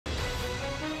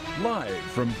Live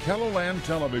from KELOLAND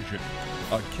Television,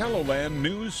 a KELOLAND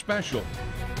News Special,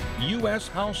 U.S.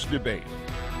 House Debate.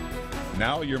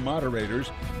 Now your moderators,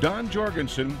 Don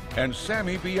Jorgensen and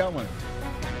Sammy Bielen.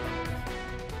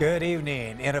 Good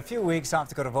evening. In a few weeks, South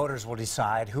Dakota voters will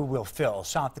decide who will fill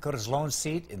South Dakota's lone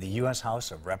seat in the U.S. House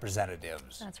of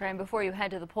Representatives. That's right. And before you head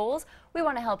to the polls, we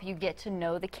want to help you get to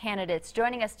know the candidates.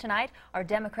 Joining us tonight are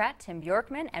Democrat Tim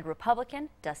Bjorkman and Republican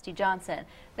Dusty Johnson.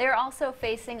 They are also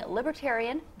facing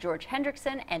Libertarian George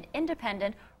Hendrickson and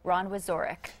Independent Ron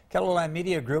Wieczorek. KELOLAND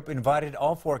Media Group invited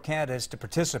all four candidates to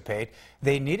participate.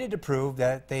 They needed to prove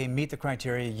that they meet the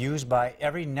criteria used by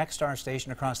every Nexstar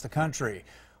station across the country.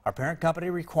 Our parent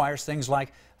company requires things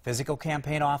like physical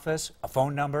campaign office, a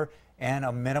phone number, and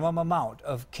a minimum amount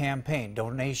of campaign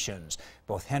donations.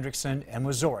 Both Hendrickson and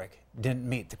Wieczorek didn't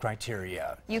meet the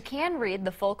criteria. You can read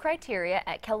the full criteria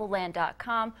at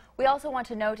KELOLAND.com. We also want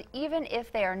to note, even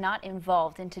if they are not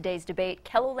involved in today's debate,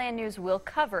 KELOLAND News will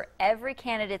cover every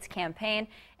candidate's campaign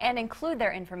and include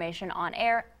their information on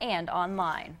air and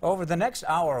online. Over the next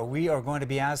hour, we are going to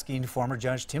be asking former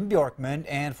Judge Tim Bjorkman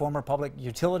and former Public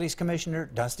Utilities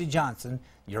Commissioner Dusty Johnson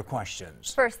your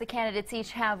questions. First, the candidates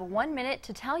each have 1 minute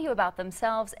to tell you about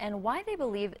themselves and why they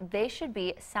believe they should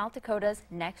be South Dakota's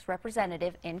next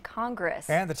representative in Congress.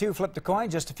 And the two flipped a coin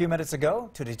just a few minutes ago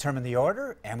to determine the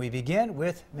order, and we begin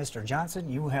with Mr. Johnson.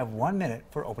 You have 1 minute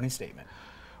for opening statement.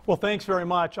 Well, thanks very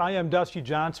much. I am Dusty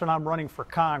Johnson. I'm running for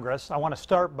Congress. I want to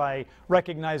start by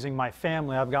recognizing my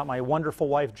family. I've got my wonderful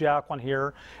wife, Jacqueline,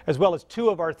 here, as well as two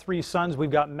of our three sons. We've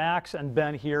got Max and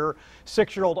Ben here.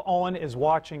 6-year-old Owen is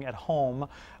watching at home.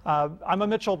 I'm a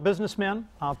Mitchell businessman,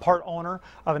 part owner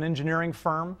of an engineering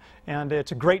firm, and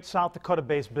it's a great South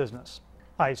Dakota-based business.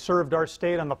 I served our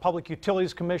state on the Public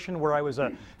Utilities Commission, where I was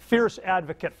a fierce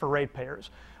advocate for ratepayers.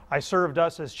 I served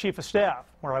us as Chief of Staff,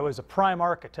 where I was a prime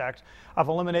architect of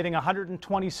eliminating a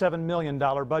 $127 million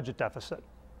budget deficit.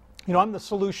 You know, I'm the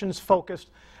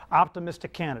solutions-focused,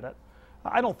 optimistic candidate.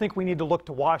 I don't think we need to look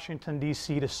to Washington,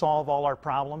 D.C. to solve all our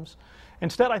problems.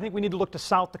 Instead, I think we need to look to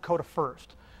South Dakota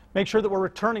first. Make sure that we're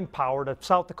returning power to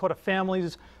South Dakota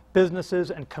families,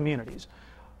 businesses, and communities.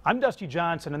 I'm Dusty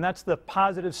Johnson, and that's the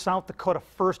positive South Dakota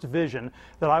first vision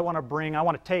that I want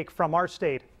to take from our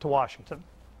state to Washington.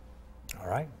 All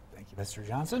right. Thank you, Mr.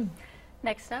 Johnson.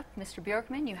 Next up, Mr.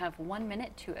 Bjorkman, you have 1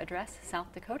 minute to address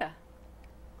South Dakota.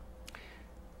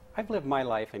 I've lived my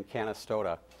life in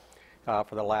Canastota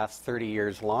for the last 30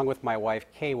 years, along with my wife,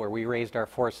 Kay, where we raised our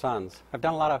 4 sons. I've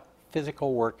done a lot of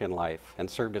physical work in life and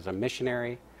served as a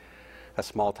missionary, a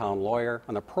small-town lawyer,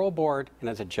 on the parole board, and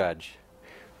as a judge.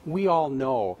 We all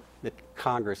know that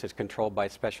Congress is controlled by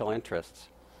special interests.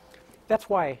 That's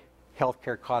why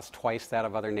healthcare costs twice that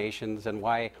of other nations, and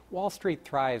why Wall Street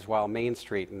thrives while Main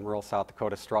Street in rural South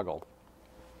Dakota struggle.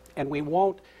 And we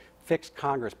won't fix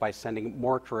Congress by sending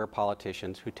more career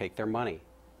politicians who take their money.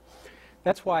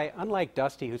 That's why, unlike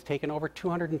Dusty, who's taken over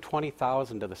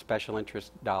 $220,000 of the special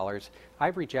interest dollars,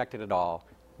 I've rejected it all.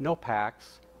 No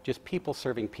PACs, just people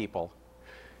serving people.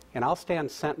 And I'll stand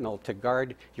sentinel to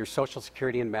guard your Social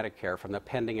Security and Medicare from the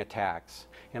pending attacks.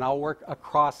 And I'll work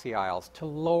across the aisles to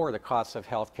lower the costs of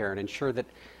health care and ensure that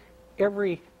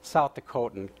every South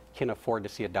Dakotan can afford to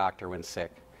see a doctor when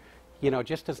sick. You know,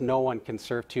 just as no one can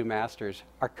serve 2 masters,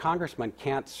 our congressman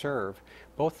can't serve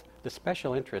both the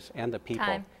special interests and the people.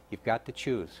 Time. You've got to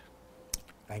choose.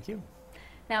 Thank you.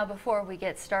 Now, before we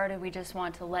get started, we just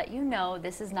want to let you know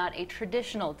this is not a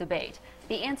traditional debate.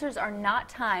 The answers are not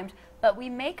timed, but we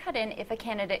may cut in if a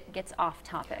candidate gets off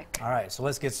topic. All right, so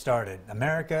let's get started.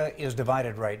 America is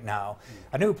divided right now.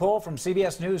 A new poll from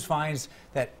CBS News finds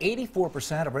that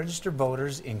 84% of registered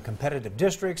voters in competitive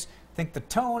districts think the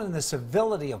tone and the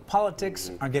civility of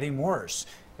politics are getting worse.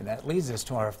 And that leads us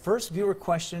to our first viewer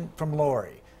question from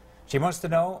Lori. She wants to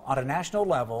know, on a national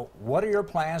level, what are your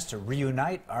plans to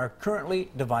reunite our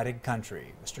currently divided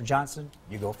country? Mr. Johnson,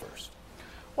 you go first.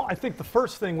 Well, I think the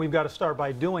first thing we've got to start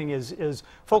by doing is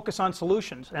focus on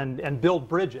solutions and build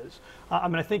bridges.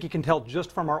 I think you can tell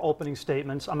just from our opening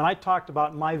statements. I talked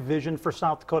about my vision for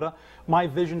South Dakota, my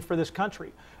vision for this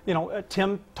country. You know,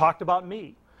 Tim talked about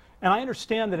me. And I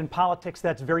understand that in politics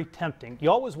that's very tempting. You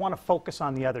always want to focus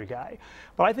on the other guy.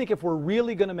 But I think if we're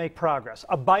really going to make progress,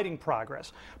 abiding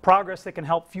progress, progress that can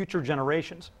help future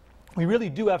generations, we really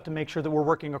do have to make sure that we're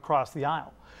working across the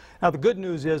aisle. Now, the good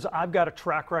news is I've got a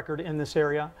track record in this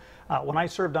area. When I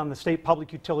served on the State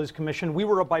Public Utilities Commission, we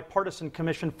were a bipartisan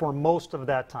commission for most of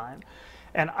that time.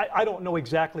 And I don't know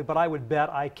exactly, but I would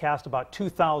bet I cast about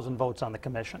 2,000 votes on the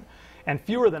commission. And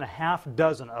fewer than a half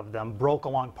dozen of them broke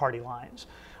along party lines.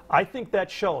 I think that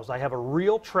shows I have a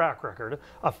real track record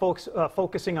of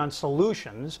focusing on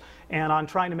solutions and on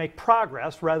trying to make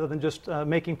progress rather than just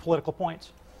making political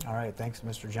points. All right, thanks,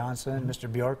 Mr. Johnson.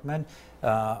 Mr. Bjorkman,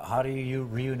 how do you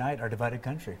reunite our divided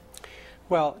country?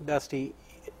 Well, Dusty,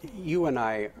 you and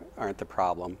I aren't the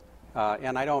problem,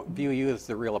 and I don't view you as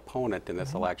the real opponent in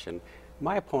this election.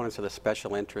 My opponents are the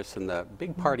special interests and the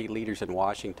big party leaders in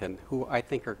Washington who I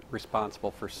think are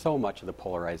responsible for so much of the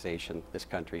polarization this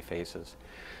country faces.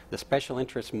 The special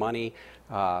interest money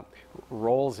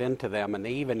rolls into them, and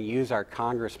they even use our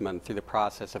congressmen through the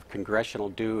process of congressional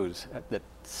dues that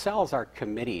sells our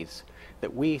committees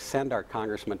that we send our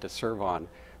congressmen to serve on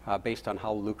based on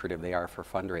how lucrative they are for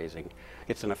fundraising.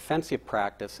 It's an offensive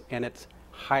practice, and it's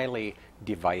highly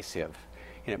divisive.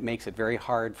 And it makes it very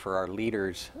hard for our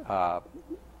leaders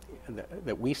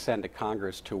that we send to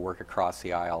Congress to work across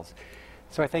the aisles.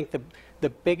 So I think the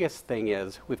biggest thing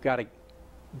is we've got to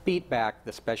beat back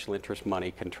the special interest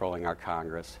money controlling our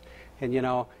Congress. And you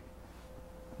know,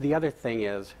 the other thing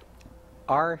is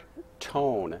our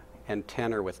tone and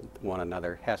tenor with one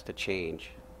another has to change.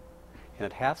 And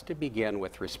it has to begin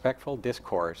with respectful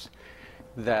discourse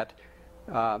that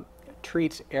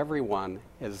treats everyone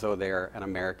as though they're an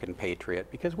American patriot,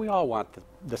 because we all want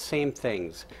the same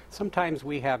things. Sometimes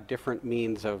we have different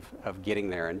means of getting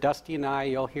there. And Dusty and I,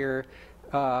 you'll hear,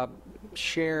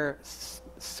 share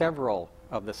several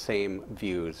of the same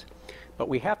views. But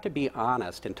we have to be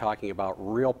honest in talking about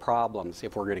real problems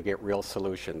if we're going to get real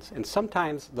solutions. And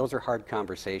sometimes those are hard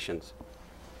conversations.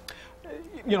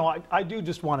 You know, I do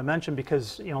just want to mention,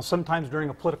 because, you know, sometimes during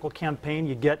a political campaign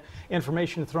you get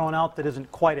information thrown out that isn't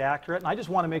quite accurate, and I just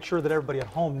want to make sure that everybody at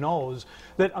home knows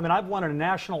that, I mean, I've won a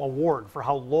national award for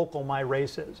how local my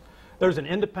race is. There's an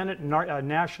independent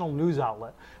national news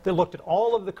outlet that looked at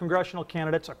all of the congressional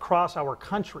candidates across our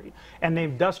country and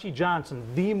named Dusty Johnson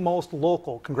the most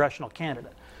local congressional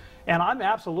candidate. And I'm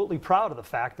absolutely proud of the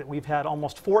fact that we've had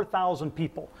almost 4,000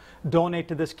 people donate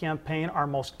to this campaign, our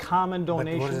most common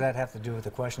donation. But what does that have to do with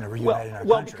the question of reuniting our country?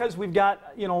 Well, because we've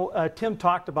got, you know, Tim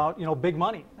talked about, you know, big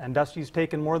money, and Dusty's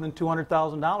taken more than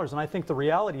 $200,000. And I think the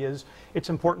reality is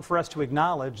it's important for us to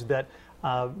acknowledge that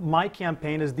my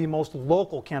campaign is the most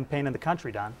local campaign in the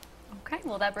country, Don. Okay,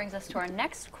 well, that brings us to our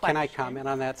next question. Can I comment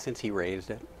on that since he raised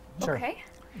it? Sure. Okay.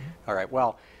 All right,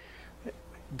 well,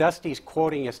 Dusty's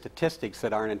quoting you statistics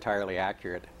that aren't entirely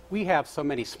accurate. We have so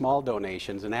many small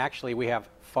donations, and actually we have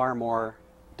far more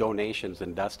donations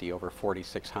than Dusty, over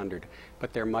 4,600,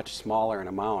 but they're much smaller in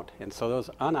amount. And so those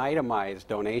unitemized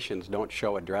donations don't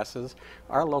show addresses.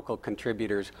 Our local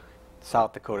contributors,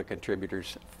 South Dakota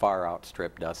contributors, far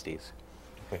outstrip Dusty's.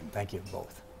 Okay, thank you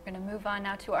both. We're going to move on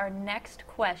now to our next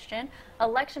question.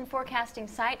 Election forecasting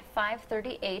site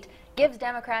 538 gives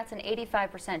Democrats an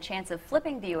 85% chance of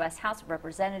flipping the U.S. House of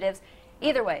Representatives.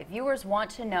 Either way, viewers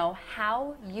want to know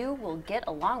how you will get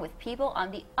along with people on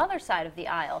the other side of the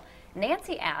aisle.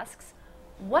 Nancy asks,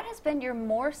 what has been your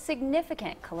more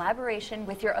significant collaboration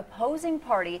with your opposing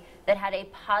party that had a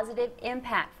positive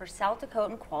impact for South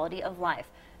Dakotan quality of life?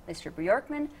 Mr.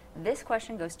 Bjorkman, this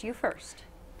question goes to you first.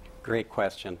 Great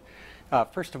question.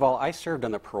 First of all, I served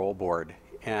on the parole board,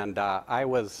 and I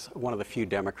was one of the few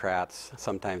Democrats,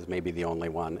 sometimes maybe the only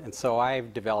one. And so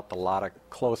I've developed a lot of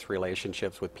close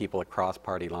relationships with people across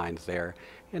party lines there.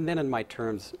 And then in my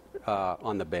terms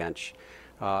on the bench,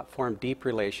 formed deep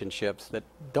relationships that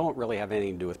don't really have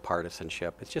anything to do with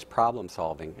partisanship. It's just problem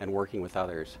solving and working with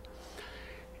others.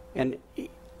 And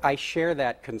I share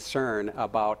that concern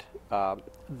about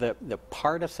the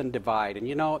partisan divide. And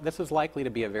you know, this is likely to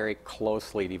be a very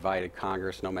closely divided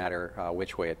Congress no matter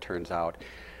which way it turns out.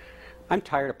 I'm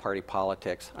tired of party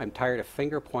politics. I'm tired of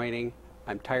finger pointing.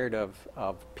 I'm tired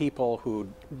of people who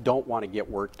don't want to get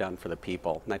work done for the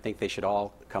people. And I think they should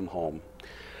all come home.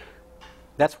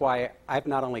 That's why I've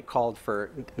not only called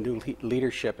for new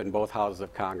leadership in both houses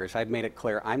of Congress, I've made it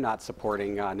clear I'm not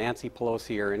supporting Nancy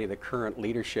Pelosi or any of the current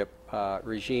leadership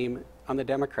regime on the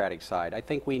Democratic side. I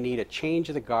think we need a change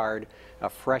of the guard, a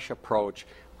fresh approach.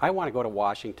 I want to go to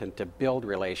Washington to build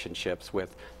relationships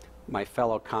with my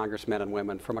fellow congressmen and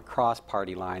women from across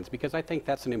party lines, because I think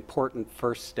that's an important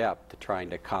first step to trying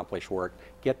to accomplish work,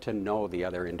 get to know the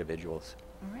other individuals.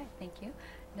 All right, thank you.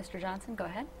 Mr. Johnson, go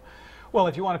ahead. Well,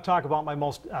 if you want to talk about my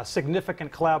most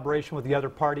significant collaboration with the other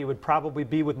party, it would probably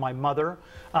be with my mother.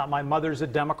 My mother's a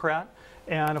Democrat,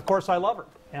 and of course I love her.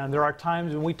 And there are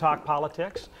times when we talk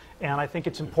politics, and I think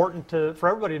it's important for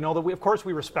everybody to know that of course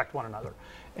we respect one another.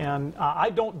 And I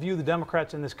don't view the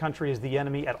Democrats in this country as the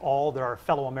enemy at all. They're our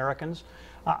fellow Americans.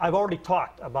 I've already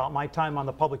talked about my time on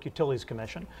the Public Utilities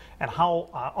Commission and how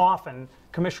often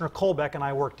Commissioner Colbeck and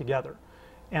I work together.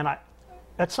 And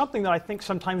That's something that I think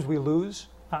sometimes we lose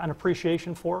an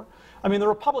appreciation for. I mean, the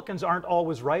Republicans aren't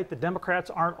always right, the Democrats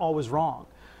aren't always wrong.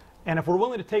 And if we're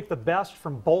willing to take the best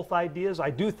from both ideas, I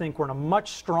do think we're in a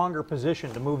much stronger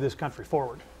position to move this country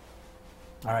forward.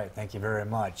 All right, thank you very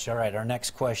much. All right, our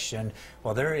next question.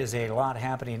 Well, there is a lot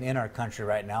happening in our country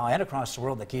right now and across the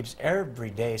world that keeps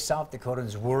everyday South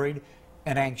Dakotans worried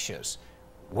and anxious.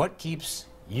 What keeps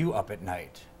you up at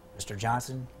night? Mr.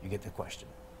 Johnson, you get the question.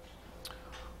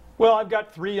 Well, I've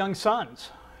got 3 young sons,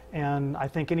 and I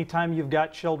think anytime you've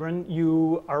got children,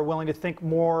 you are willing to think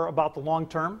more about the long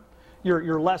term.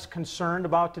 You're less concerned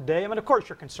about today. I mean, of course,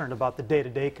 you're concerned about the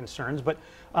day-to-day concerns, but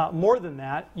more than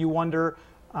that, you wonder,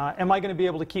 am I going to be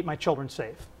able to keep my children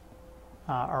safe?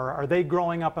 Are they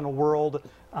growing up in a world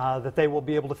that they will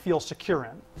be able to feel secure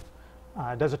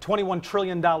in? Does a $21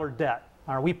 trillion debt,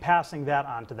 are we passing that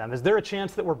on to them? Is there a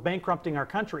chance that we're bankrupting our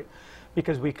country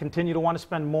because we continue to want to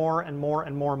spend more and more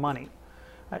and more money?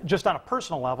 Just on a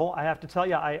personal level, I have to tell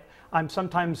you, I'm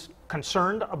sometimes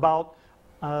concerned about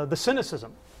the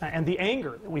cynicism and the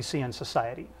anger that we see in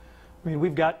society. I mean,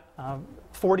 we've got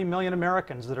 40 million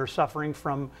Americans that are suffering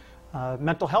from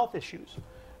mental health issues.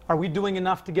 Are we doing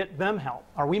enough to get them help?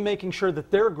 Are we making sure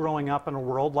that they're growing up in a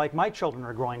world like my children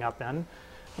are growing up in?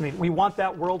 I mean, we want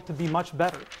that world to be much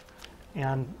better.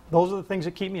 And those are the things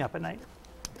that keep me up at night.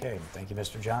 Okay, thank you,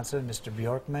 Mr. Johnson. Mr.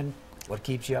 Bjorkman, what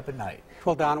keeps you up at night?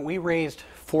 Well, Don, we raised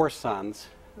 4 sons,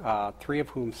 3 of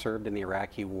whom served in the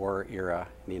Iraqi war era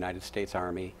in the United States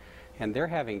Army, and they're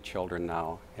having children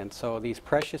now. And so these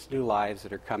precious new lives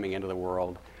that are coming into the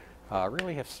world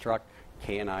really have struck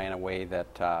Kay and I in a way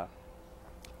that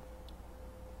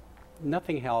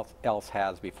nothing else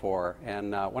has before.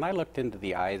 And when I looked into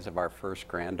the eyes of our first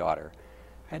granddaughter,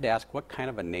 I had to ask, what kind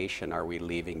of a nation are we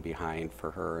leaving behind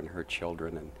for her and her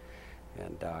children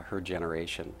and her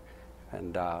generation?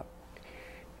 And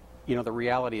you know, the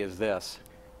reality is this: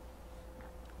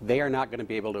 they are not going to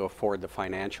be able to afford the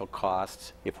financial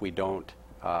costs if we don't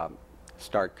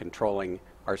start controlling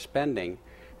our spending,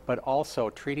 but also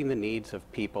treating the needs of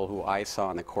people who I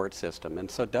saw in the court system. And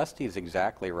so Dusty's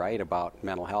exactly right about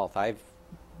mental health. I've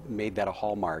made that a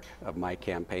hallmark of my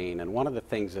campaign. And one of the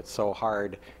things that's so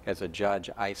hard as a judge,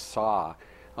 I saw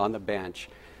on the bench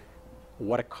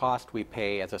what a cost we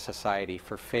pay as a society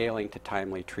for failing to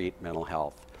timely treat mental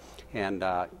health. And,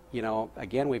 you know,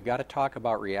 again, we've got to talk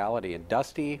about reality. And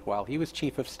Dusty, while he was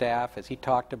chief of staff, as he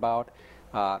talked about,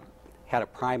 had a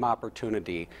prime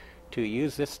opportunity to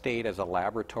use this state as a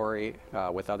laboratory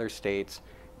with other states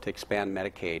to expand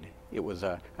Medicaid. It was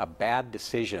a bad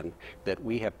decision that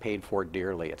we have paid for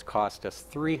dearly. It's cost us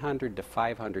 $300 to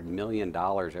 $500 million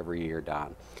every year,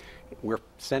 Don. We're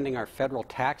sending our federal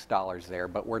tax dollars there,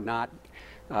 but we're not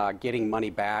getting money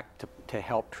back to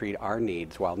help treat our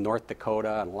needs, while North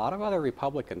Dakota and a lot of other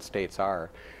Republican states are.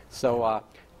 So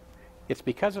it's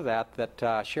because of that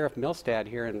that Sheriff Milstad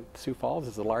here in Sioux Falls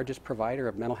is the largest provider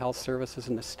of mental health services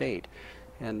in the state.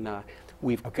 And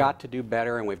we've got to do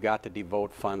better, and we've got to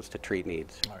devote funds to treat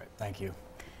needs. All right, thank you.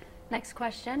 Next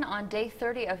question. On day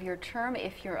 30 of your term,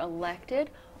 if you're elected,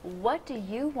 what do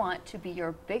you want to be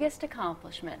your biggest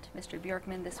accomplishment? Mr.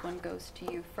 Bjorkman, this one goes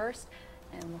to you first,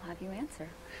 and we'll have you answer.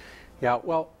 Yeah,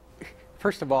 well,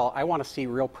 first of all, I want to see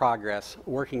real progress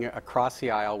working across the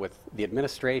aisle with the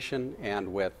administration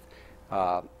and with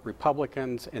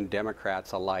Republicans and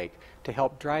Democrats alike to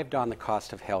help drive down the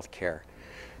cost of health care.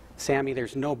 Sammy,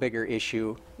 there's no bigger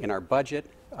issue in our budget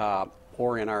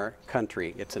or in our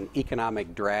country. It's an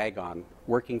economic drag on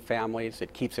working families.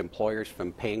 It keeps employers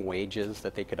from paying wages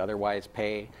that they could otherwise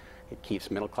pay. It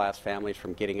keeps middle-class families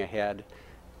from getting ahead.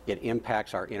 It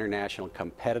impacts our international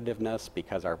competitiveness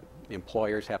because our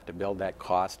employers have to build that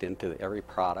cost into every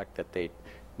product that they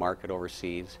market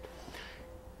overseas.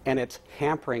 And it's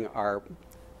hampering our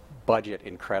budget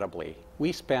incredibly.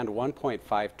 We spend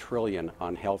 $1.5 trillion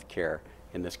on health care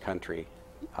in this country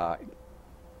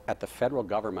at the federal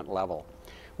government level.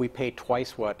 We pay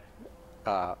twice what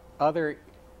other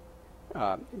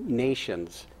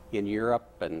nations in Europe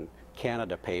and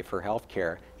Canada pay for health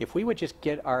care. If we would just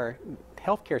get our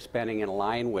health care spending in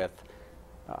line with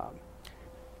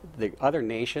the other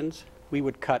nations, we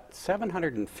would cut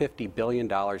 $750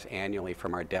 billion annually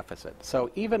from our deficit. So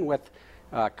even with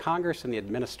Congress and the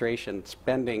administration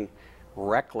spending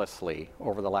recklessly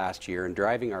over the last year and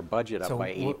driving our budget up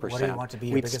by 80%, what do you want to be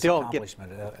your we'd biggest still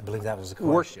accomplishment? I believe that was the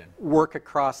question. Work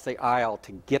across the aisle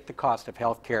to get the cost of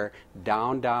health care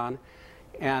down,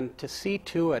 and to see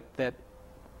to it that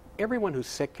everyone who's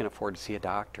sick can afford to see a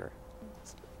doctor.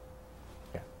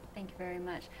 Thank you very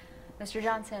much. Mr.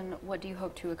 Johnson, what do you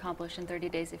hope to accomplish in 30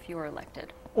 days if you are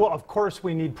elected? Well, of course,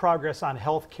 we need progress on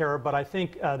health care, but I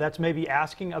think that's maybe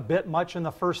asking a bit much in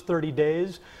the first 30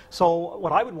 days. So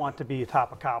what I would want to be a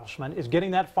top accomplishment is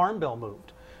getting that farm bill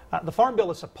moved. The farm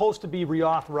bill is supposed to be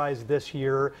reauthorized this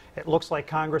year. It looks like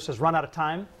Congress has run out of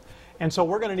time. And so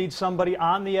we're going to need somebody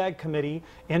on the Ag Committee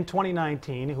in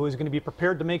 2019 who is going to be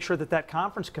prepared to make sure that that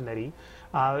conference committee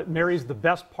marries the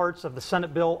best parts of the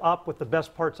Senate bill up with the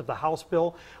best parts of the House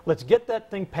bill. Let's get that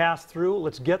thing passed through.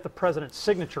 Let's get the president's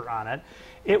signature on it.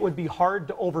 It would be hard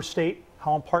to overstate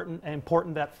how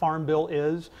important that farm bill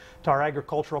is to our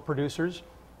agricultural producers.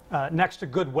 Next to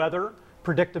good weather,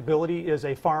 predictability is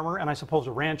a farmer and I suppose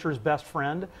a rancher's best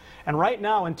friend. And right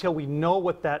now, until we know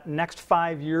what that next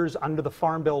 5 years under the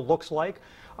Farm Bill looks like,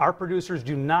 our producers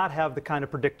do not have the kind of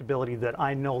predictability that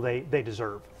I know they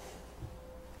deserve.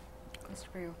 Mr.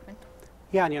 Bjorkman.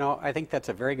 Yeah, and I think that's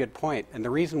a very good point. And the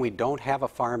reason we don't have a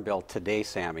farm bill today,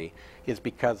 Sammy, is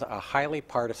because a highly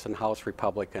partisan House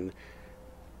Republican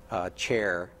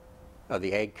chair of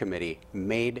the Ag Committee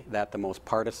made that the most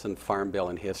partisan farm bill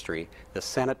in history. The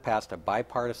Senate passed a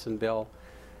bipartisan bill,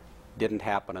 didn't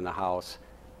happen in the House.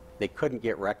 They couldn't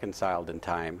get reconciled in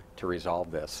time to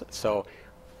resolve this. So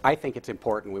I think it's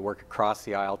important we work across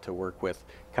the aisle to work with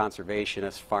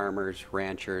conservationists, farmers,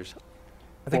 ranchers.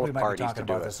 I think we might be talking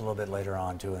about this a little bit later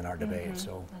on, too, in our debate,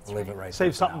 so we'll leave it right there.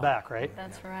 Save something back, right?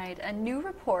 That's right. A new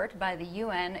report by the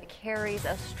UN carries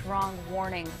a strong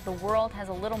warning. The world has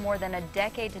a little more than a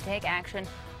decade to take action,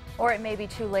 or it may be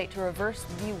too late to reverse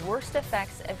the worst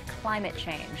effects of climate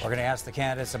change. We're going to ask the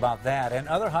candidates about that and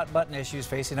other hot-button issues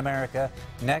facing America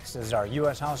next as our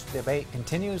U.S. House debate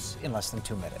continues in less than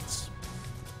 2 minutes.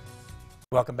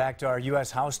 Welcome back to our U.S.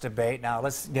 House debate. Now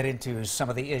let's get into some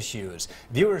of the issues.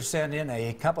 Viewers sent in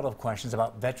a couple of questions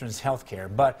about veterans health care,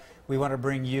 but we want to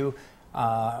bring you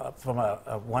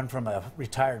one from a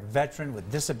retired veteran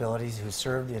with disabilities who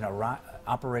served in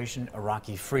Operation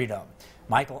Iraqi Freedom.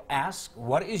 Michael asks,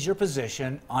 what is your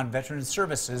position on veteran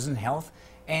services and health,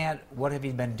 and what have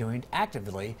you been doing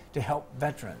actively to help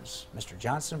veterans? Mr.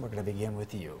 Johnson, we're going to begin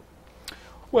with you.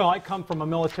 Well, I come from a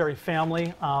military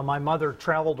family. My mother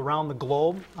traveled around the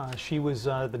globe. She was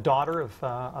the daughter of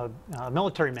a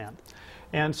military man.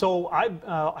 And so I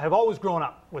have always grown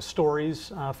up with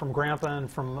stories from Grandpa and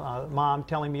from Mom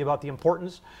telling me about the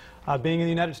importance of being in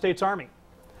the United States Army.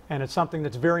 And it's something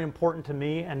that's very important to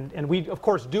me. And we, of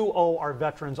course, do owe our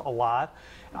veterans a lot.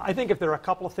 I think if there are a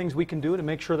couple of things we can do to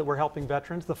make sure that we're helping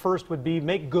veterans, the first would be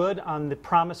make good on the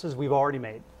promises we've already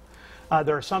made.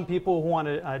 There are some people who want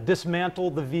to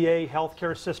dismantle the VA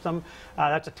healthcare system.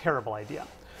 That's a terrible idea.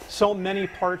 So many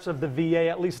parts of the VA,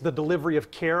 at least the delivery of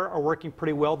care, are working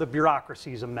pretty well. The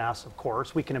bureaucracy is a mess, of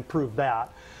course. We can improve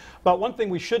that. But one thing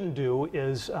we shouldn't do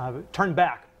is turn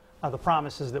back the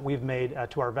promises that we've made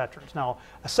to our veterans. Now,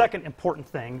 a second important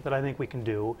thing that I think we can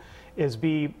do is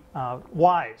be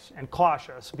wise and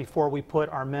cautious before we put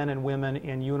our men and women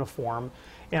in uniform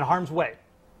in harm's way.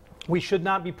 We should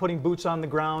not be putting boots on the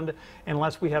ground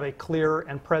unless we have a clear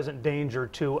and present danger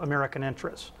to American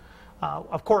interests.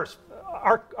 Of course,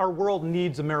 our world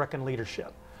needs American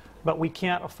leadership, but we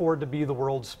can't afford to be the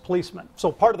world's policeman.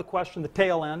 So part of the question, the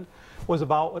tail end, was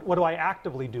about what do I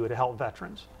actively do to help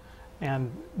veterans?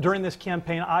 And during this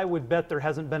campaign, I would bet there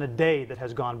hasn't been a day that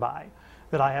has gone by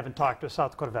that I haven't talked to a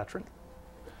South Dakota veteran.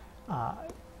 The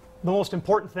most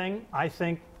important thing, I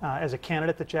think, as a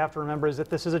candidate that you have to remember is that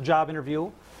this is a job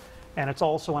interview, and it's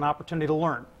also an opportunity to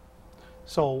learn.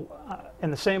 So in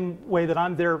the same way that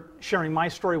I'm there sharing my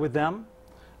story with them,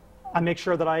 I make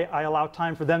sure that I allow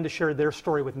time for them to share their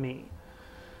story with me.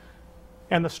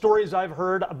 And the stories I've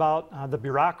heard about the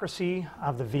bureaucracy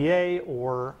of the VA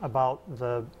or about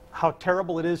how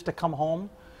terrible it is to come home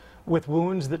with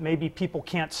wounds that maybe people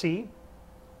can't see,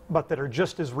 but that are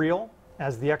just as real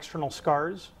as the external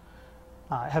scars,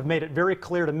 have made it very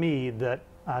clear to me that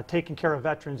taking care of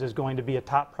veterans is going to be a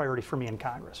top priority for me in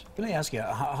Congress. Let me ask you,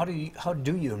 how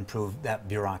do you improve that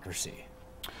bureaucracy?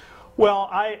 Well,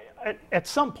 at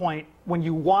some point, when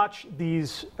you watch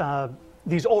these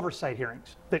oversight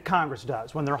hearings that Congress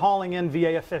does, when they're hauling in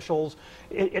VA officials,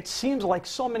 it seems like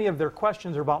so many of their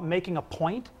questions are about making a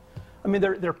point. I mean,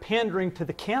 they're pandering to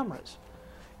the cameras.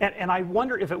 And I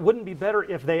wonder if it wouldn't be better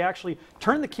if they actually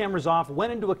turned the cameras off,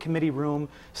 went into a committee room,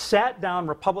 sat down,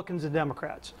 Republicans and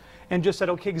Democrats, and just said,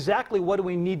 okay, exactly what do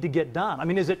we need to get done? I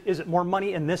mean, is it more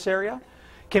money in this area?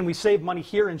 Can we save money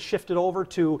here and shift it over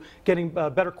to getting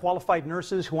better qualified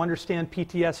nurses who understand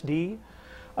PTSD?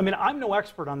 I mean, I'm no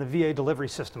expert on the VA delivery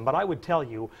system, but I would tell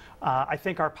you, I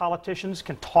think our politicians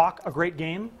can talk a great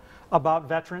game about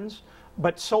veterans,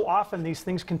 But so often these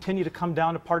things continue to come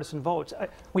down to partisan votes.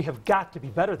 We have got to be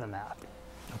better than that.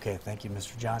 Okay, thank you,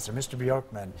 Mr. Johnson. Mr.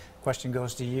 Bjorkman, question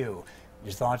goes to you.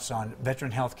 Your thoughts on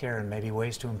veteran health care and maybe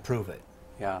ways to improve it.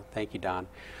 Yeah, thank you, Don.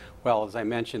 Well, as I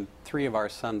mentioned, 3 of our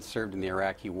sons served in the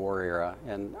Iraqi war era,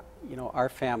 and you know, our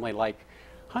family, like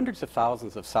hundreds of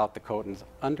thousands of South Dakotans,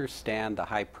 understand the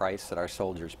high price that our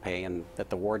soldiers pay and that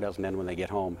the war doesn't end when they get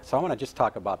home. So I want to just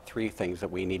talk about 3 things that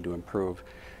we need to improve,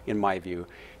 in my view.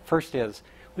 First is,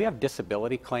 we have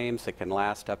disability claims that can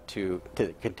last up to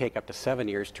can take up to 7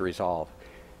 years to resolve.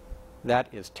 That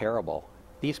is terrible.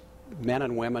 These men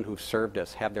and women who served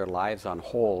us have their lives on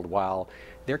hold while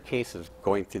their case is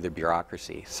going through the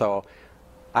bureaucracy. So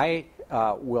I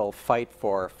will fight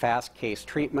for fast case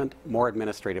treatment, more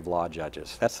administrative law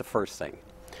judges. That's the first thing,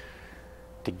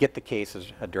 to get the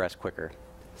cases addressed quicker.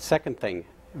 Second thing,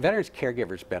 veterans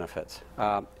caregivers benefits.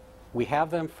 We have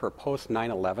them for post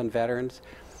 9/11 veterans.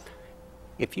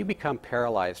 If you become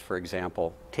paralyzed, for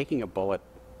example, taking a bullet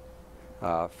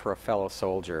for a fellow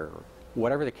soldier,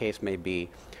 whatever the case may be,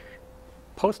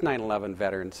 post 9/11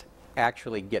 veterans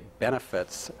actually get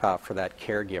benefits for that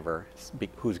caregiver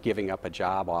who's giving up a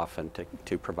job often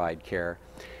to provide care.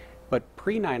 But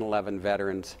pre 9/11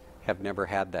 veterans have never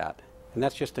had that. And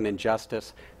that's just an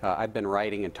injustice I've been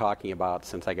writing and talking about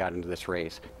since I got into this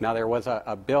race. Now, there was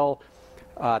a bill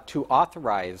to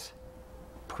authorize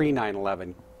pre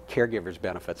 9/11 caregivers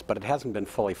benefits, but it hasn't been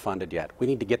fully funded yet. We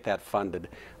need to get that funded.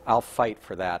 I'll fight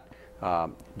for that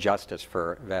justice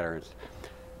for veterans.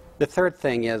 The third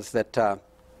thing is that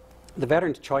the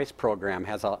Veterans Choice Program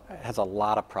has a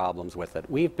lot of problems with it.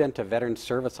 We've been to veteran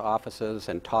service offices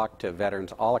and talked to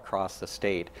veterans all across the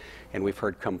state, and we've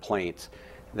heard complaints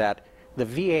that the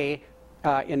VA,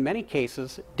 in many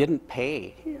cases, didn't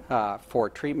pay for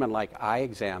treatment like eye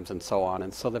exams and so on,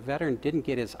 and so the veteran didn't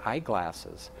get his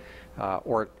eyeglasses,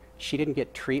 or she didn't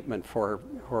get treatment for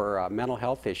her mental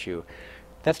health issue.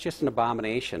 That's just an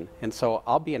abomination, and so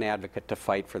I'll be an advocate to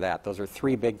fight for that. Those are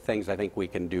 3 big things I think we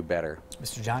can do better.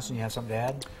 Mr. Johnson, you have something to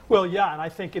add? Well, yeah, and I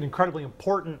think an incredibly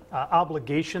important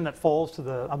obligation that falls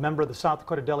to a member of the South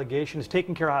Dakota delegation is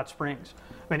taking care of Hot Springs.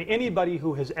 I mean, anybody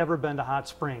who has ever been to Hot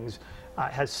Springs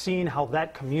has seen how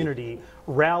that community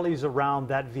rallies around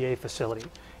that VA facility.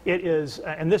 It is,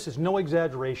 and this is no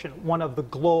exaggeration, one of the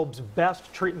globe's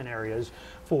best treatment areas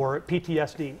for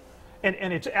PTSD.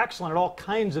 And it's excellent at all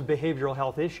kinds of behavioral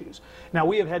health issues. Now,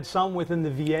 we have had some within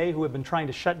the VA who have been trying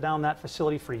to shut down that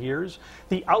facility for years.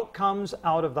 The outcomes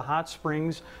out of the Hot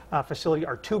Springs facility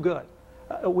are too good.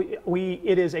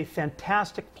 It is a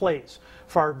fantastic place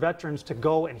for our veterans to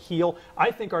go and heal.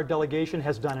 I think our delegation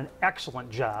has done an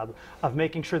excellent job of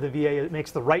making sure the VA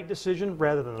makes the right decision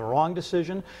rather than the wrong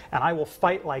decision, and I will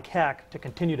fight like heck to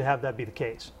continue to have that be the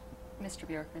case. Mr.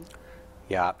 Bjorkman.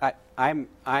 Yeah,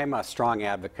 I'm a strong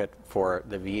advocate for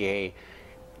the VA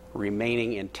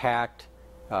remaining intact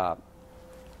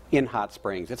in Hot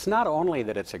Springs. It's not only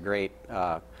that it's a great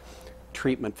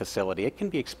treatment facility, it can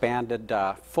be expanded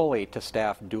fully to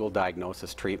staff dual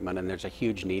diagnosis treatment, and there's a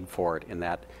huge need for it in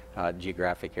that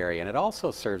geographic area. And it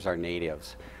also serves our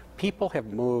natives. People have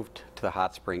moved to the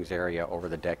Hot Springs area over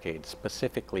the decades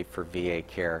specifically for VA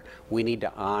care. We need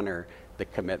to honor the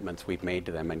commitments we've made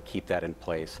to them and keep that in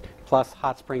place. Plus,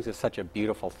 Hot Springs is such a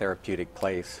beautiful therapeutic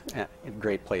place, a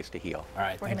great place to heal. All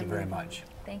right, thank you very much.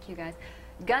 Thank you, guys.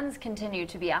 Guns continue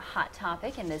to be a hot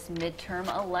topic in this midterm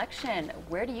election.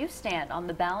 Where do you stand on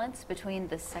the balance between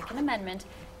the Second Amendment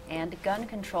and gun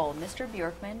control? Mr.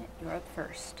 Bjorkman, you're up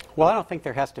first. Well, I don't think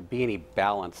there has to be any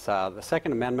balance. The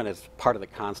Second Amendment is part of the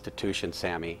Constitution,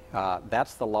 Sammy.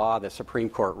 That's the law. The Supreme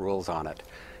Court rules on it.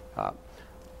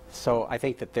 So I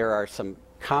think that there are some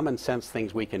common sense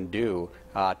things we can do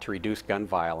to reduce gun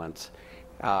violence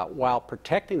while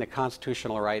protecting the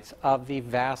constitutional rights of the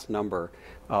vast number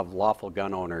of lawful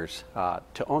gun owners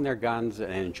to own their guns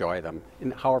and enjoy them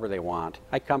however they want.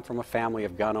 I come from a family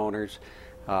of gun owners.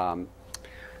 Am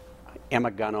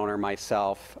a gun owner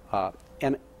myself.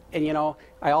 And you know,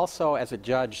 I also, as a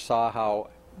judge, saw how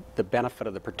the benefit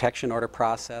of the protection order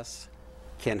process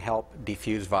can help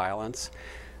diffuse violence.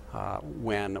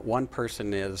 When one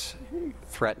person is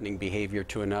threatening behavior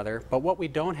to another. But what we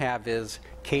don't have is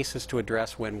cases to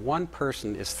address when one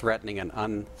person is threatening an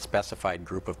unspecified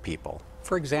group of people.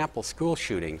 For example, school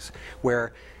shootings,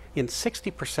 where in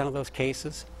 60% of those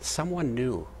cases, someone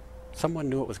knew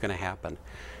it was going to happen.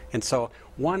 And so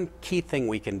one key thing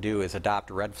we can do is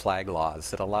adopt red flag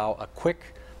laws that allow a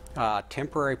quick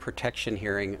temporary protection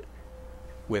hearing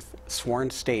with sworn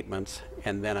statements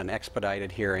and then an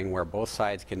expedited hearing where both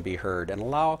sides can be heard, and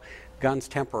allow guns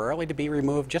temporarily to be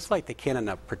removed, just like they can in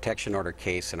a protection order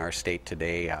case in our state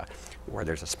today, where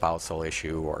there's a spousal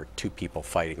issue or two people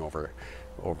fighting over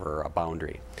a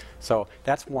boundary. So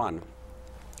that's one.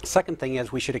 Second thing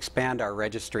is we should expand our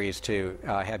registries to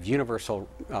have universal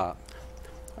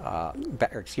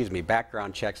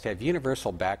background checks, to have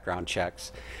universal background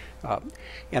checks.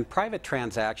 And private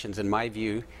transactions, in my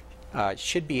view,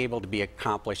 should be able to be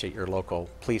accomplished at your local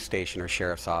police station or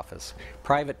sheriff's office.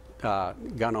 Private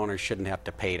gun owners shouldn't have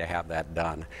to pay to have that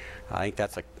done. I think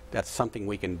that's something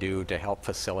we can do to help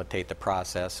facilitate the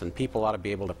process, and people ought to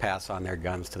be able to pass on their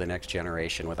guns to the next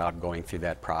generation without going through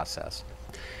that process.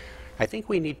 I think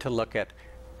we need to look at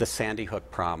the Sandy Hook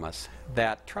Promise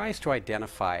that tries to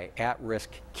identify at-risk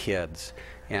kids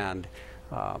and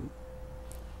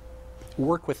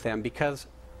work with them, because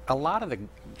a lot of the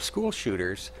school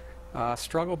shooters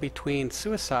struggle between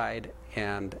suicide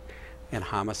and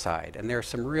homicide, and there are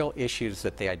some real issues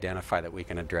that they identify that we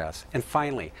can address. And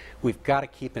finally, we've got to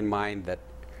keep in mind that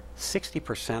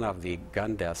 60% of the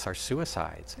gun deaths are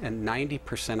suicides, and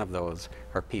 90% of those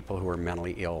are people who were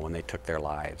mentally ill when they took their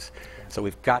lives. So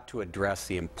we've got to address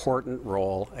the important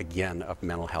role, again, of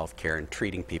mental health care in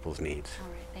treating people's needs. All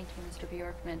right, thank you, Mr.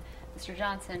 Bjorkman. Mr.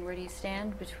 Johnson, where do you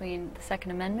stand between the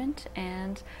Second Amendment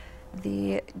and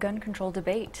the gun control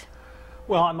debate?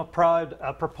 Well, I'm a proud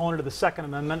proponent of the Second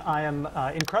Amendment. I am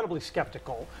incredibly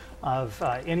skeptical of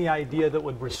any idea that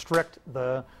would restrict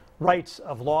the rights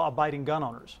of law-abiding gun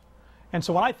owners. And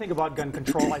so when I think about gun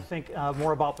control, I think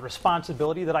more about the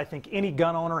responsibility that I think any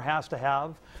gun owner has to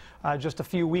have. Just a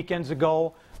few weekends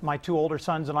ago, my two older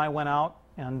sons and I went out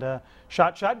and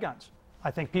shot shotguns. I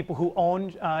think people who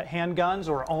own handguns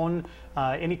or own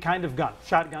any kind of gun,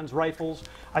 shotguns, rifles,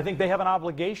 I think they have an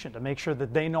obligation to make sure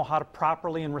that they know how to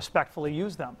properly and respectfully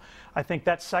use them. I think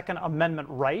that Second Amendment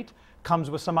right comes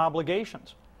with some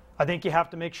obligations. I think you have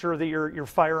to make sure that your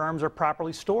firearms are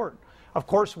properly stored. Of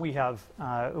course we've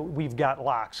got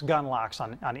locks, gun locks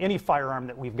on any firearm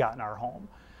that we've got in our home.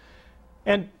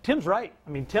 And Tim's right. I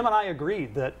mean, Tim and I agree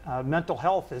that mental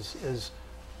health is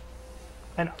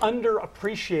an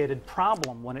underappreciated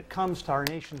problem when it comes to our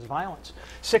nation's violence.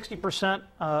 60%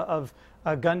 of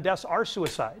gun deaths are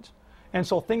suicides. And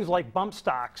so things like bump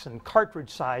stocks and cartridge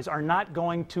size are not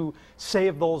going to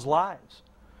save those lives.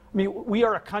 I mean, we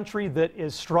are a country that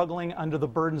is struggling under the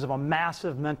burdens of a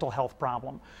massive mental health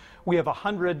problem. We have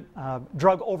 100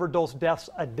 drug overdose deaths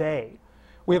a day.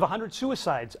 We have 100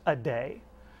 suicides a day.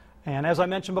 And as I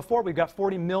mentioned before, we've got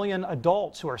 40 million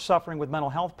adults who are suffering with mental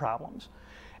health problems.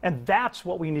 And that's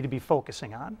what we need to be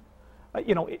focusing on.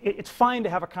 You know, it's fine to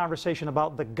have a conversation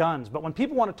about the guns, but when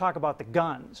people want to talk about the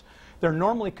guns, they're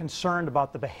normally concerned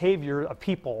about the behavior of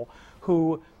people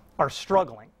who are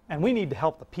struggling. And we need to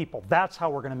help the people. That's how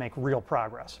we're going to make real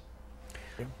progress.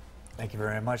 Thank you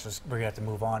very much. We're going to have to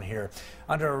move on here.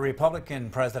 Under a Republican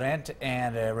president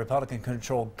and a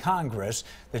Republican-controlled Congress,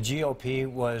 the GOP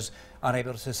was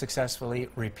unable to successfully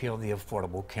repeal the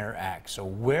Affordable Care Act. So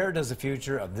where does the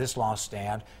future of this law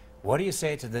stand? What do you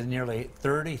say to the nearly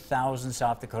 30,000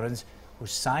 South Dakotans who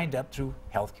signed up through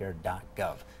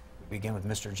healthcare.gov? We begin with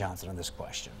Mr. Johnson on this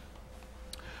question.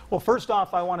 Well, first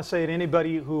off, I want to say to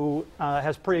anybody who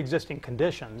has pre-existing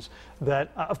conditions that,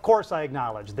 of course, I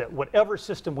acknowledge that whatever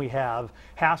system we have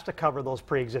has to cover those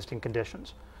pre-existing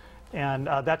conditions. And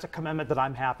that's a commitment that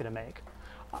I'm happy to make.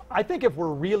 I think if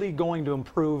we're really going to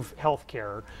improve health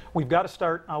care, we've got to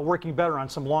start working better on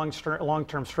some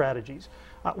long-term strategies.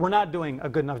 We're not doing a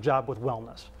good enough job with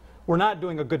wellness. We're not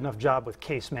doing a good enough job with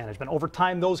case management. Over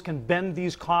time, those can bend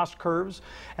these cost curves,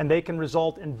 and they can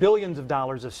result in billions of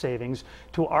dollars of savings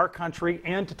to our country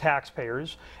and to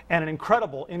taxpayers, and an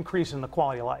incredible increase in the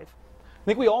quality of life. I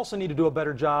think we also need to do a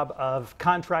better job of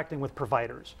contracting with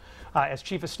providers. As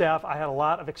Chief of Staff, I had a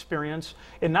lot of experience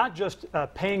in not just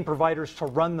paying providers to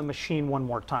run the machine one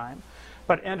more time,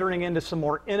 but entering into some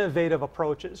more innovative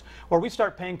approaches where we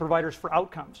start paying providers for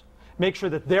outcomes. Make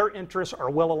sure that their interests are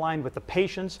well aligned with the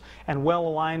patients and well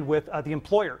aligned with the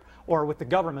employer or with the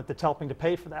government that's helping to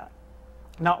pay for that.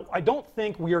 Now, I don't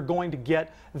think we are going to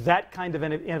get that kind of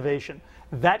innovation,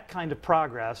 that kind of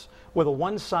progress with a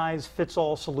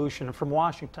one-size-fits-all solution from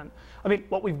Washington. I mean,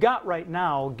 what we've got right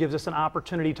now gives us an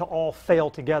opportunity to all fail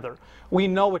together. We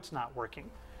know it's not working.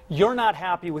 You're not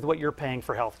happy with what you're paying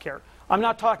for health care. I'm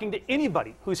not talking to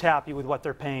anybody who's happy with what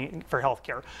they're paying for health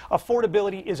care.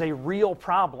 Affordability is a real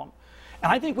problem.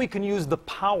 And I think we can use the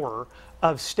power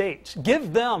of states,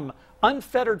 give them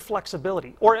unfettered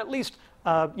flexibility, or at least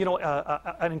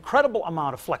an incredible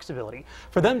amount of flexibility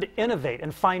for them to innovate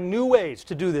and find new ways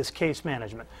to do this case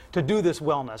management, to do this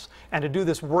wellness, and to do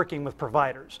this working with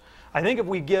providers. I think if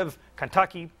we give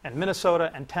Kentucky and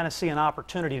Minnesota and Tennessee an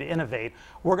opportunity to innovate,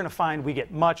 we're going to find we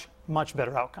get much, much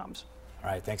better outcomes. All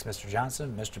right, thanks, Mr.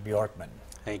 Johnson. Mr. Bjorkman.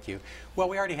 Thank you. Well,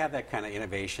 we already have that kind of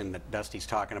innovation that Dusty's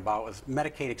talking about with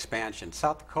Medicaid expansion.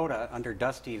 South Dakota, under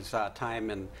Dusty's time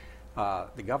in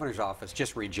the governor's office,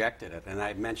 just rejected it. And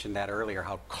I mentioned that earlier,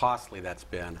 how costly that's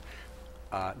been.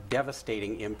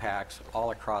 Devastating impacts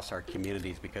all across our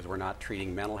communities because we're not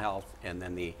treating mental health and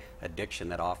then the addiction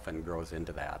that often grows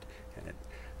into that. And it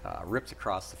rips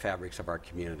across the fabrics of our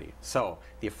community. So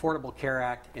the Affordable Care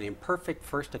Act, an imperfect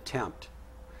first attempt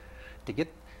to get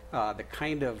the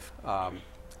kind of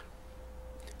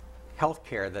health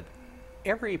care that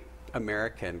every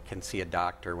American can see a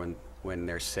doctor when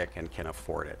they're sick and can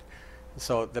afford it.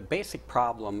 So the basic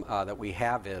problem that we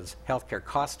have is healthcare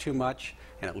costs too much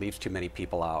and it leaves too many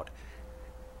people out.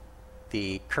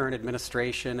 The current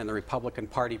administration and the Republican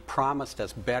Party promised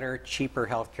us better, cheaper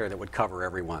healthcare that would cover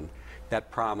everyone. That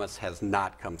promise has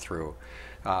not come through.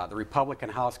 The Republican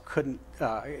House couldn't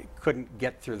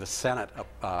get through the Senate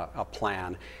a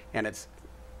plan, and it's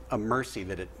a mercy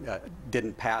that it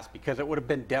didn't pass because it would have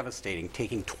been devastating,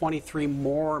 taking 23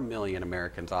 more million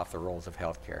Americans off the rolls of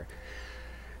health care.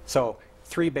 So,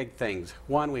 three big things.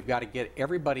 One, we've got to get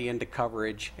everybody into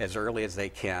coverage as early as they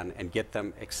can and get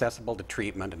them accessible to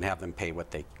treatment and have them pay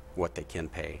what they can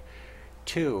pay.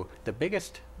 Two, the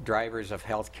biggest drivers of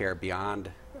health care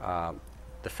beyond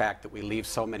the fact that we leave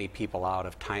so many people out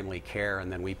of timely care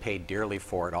and then we pay dearly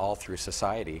for it all through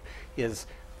society is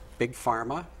big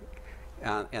pharma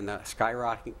and the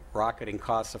skyrocketing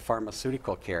costs of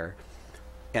pharmaceutical care,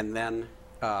 and then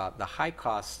the high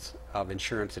costs of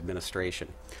insurance administration.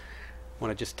 I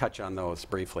want to just touch on those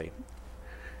briefly.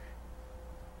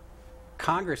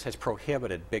 Congress has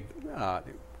prohibited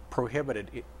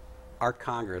our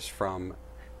Congress from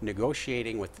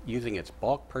negotiating with using its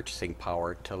bulk purchasing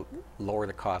power to lower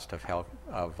the cost of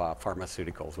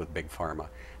pharmaceuticals with big pharma.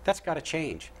 That's got to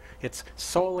change. It's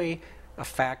solely a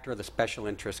factor of the special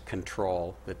interest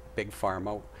control that big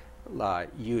pharma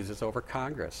uses over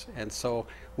Congress. And so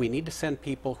we need to send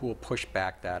people who will push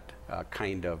back that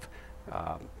kind of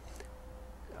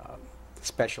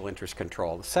special interest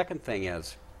control. The second thing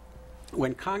is,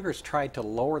 when Congress tried to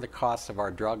lower the costs of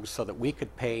our drugs so that we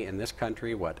could pay in this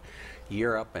country what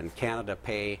Europe and Canada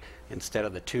pay instead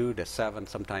of the 2 to 7,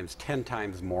 sometimes 10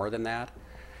 times more than that,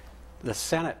 the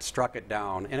Senate struck it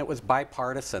down, and it was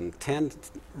bipartisan. 10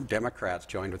 Democrats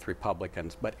joined with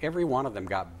Republicans, but every one of them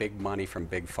got big money from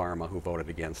big pharma who voted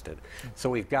against it. So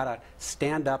we've got to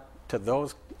stand up to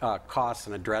those costs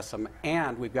and address them,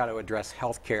 and we've got to address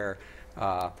health care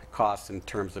costs in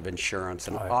terms of insurance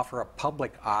and offer a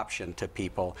public option to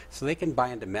people so they can buy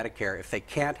into Medicare if they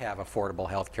can't have affordable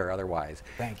health care otherwise.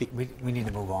 Thank you. We need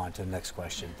to move on to the next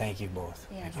question. Thank you both.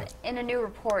 Yes. In a new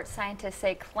report, scientists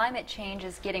say climate change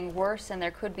is getting worse and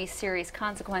there could be serious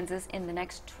consequences in the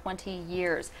next 20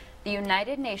 years. The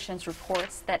United Nations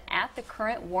reports that at the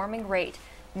current warming rate,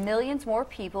 millions more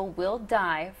people will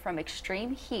die from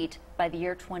extreme heat by the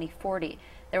year 2040.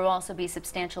 There will also be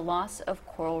substantial loss of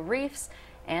coral reefs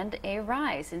and a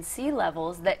rise in sea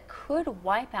levels that could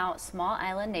wipe out small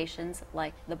island nations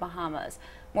like the Bahamas.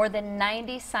 More than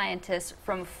 90 scientists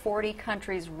from 40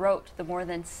 countries wrote the more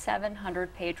than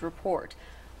 700-page report.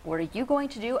 What are you going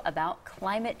to do about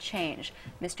climate change?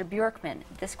 Mr. Bjorkman,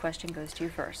 this question goes to you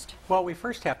first. Well, we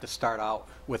first have to start out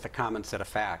with a common set of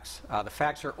facts. The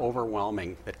facts are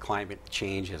overwhelming that climate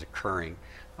change is occurring.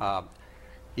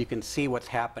 You can see what's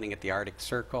happening at the Arctic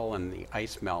Circle and the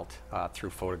ice melt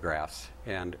through photographs,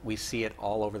 and we see it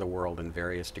all over the world in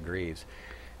various degrees.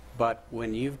 But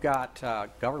when you've got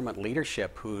government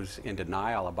leadership who's in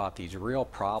denial about these real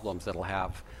problems that'll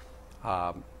have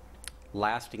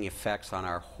lasting effects on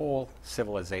our whole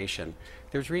civilization,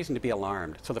 there's reason to be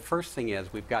alarmed. So the first thing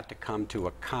is we've got to come to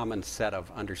a common set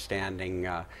of understanding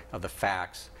of the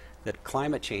facts that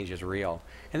climate change is real.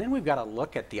 And then we've got to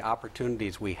look at the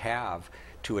opportunities we have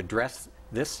to address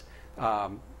this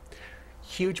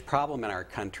huge problem in our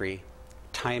country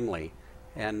timely.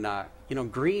 And you know,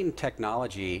 green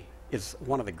technology is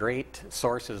one of the great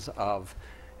sources of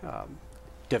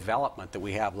development that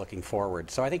we have looking forward.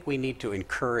 So I think we need to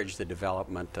encourage the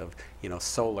development of, you know,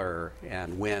 solar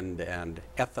and wind and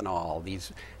ethanol,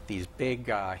 these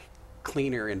big,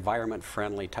 cleaner,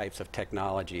 environment-friendly types of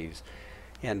technologies.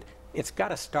 And it's got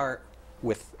to start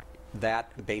with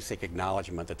that basic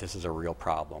acknowledgement that this is a real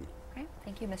problem. Okay,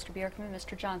 thank you, Mr. Bjorkman.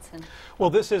 Mr. Johnson. Well,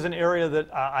 this is an area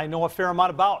that I know a fair amount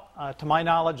about. To my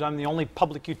knowledge, I'm the only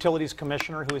Public Utilities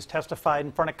Commissioner who has testified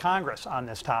in front of Congress on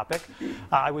this topic.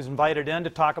 I was invited in to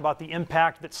talk about the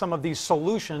impact that some of these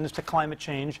solutions to climate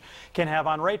change can have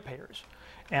on ratepayers.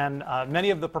 And many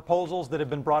of the proposals that have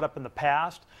been brought up in the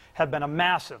past have been a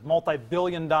massive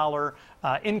multi-billion-dollar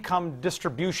income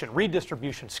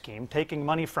redistribution scheme, taking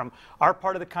money from our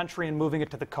part of the country and moving it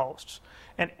to the coasts.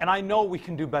 And I know we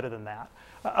can do better than that.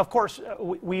 Of course,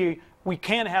 we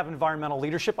can have environmental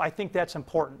leadership. I think that's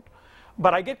important.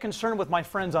 But I get concerned with my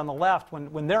friends on the left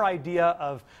when their idea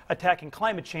of attacking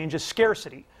climate change is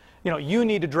scarcity. You know, you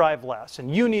need to drive less,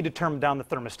 and you need to turn down the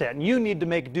thermostat, and you need to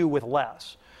make do with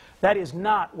less. That is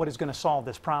not what is going to solve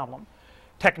this problem.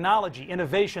 Technology,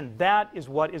 innovation, that is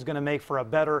what is going to make for a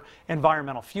better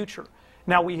environmental future.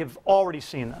 Now, we have already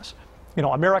seen this. You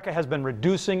know, America has been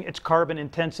reducing its carbon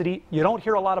intensity. You don't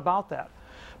hear a lot about that.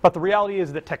 But the reality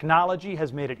is that technology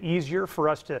has made it easier for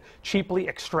us to cheaply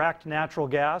extract natural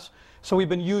gas. So we've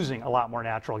been using a lot more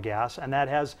natural gas, and that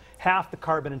has half the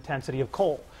carbon intensity of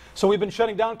coal. So we've been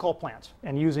shutting down coal plants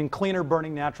and using cleaner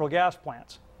burning natural gas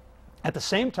plants. At the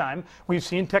same time, we've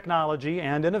seen technology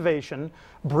and innovation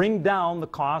bring down the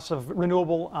costs of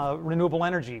renewable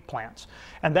energy plants.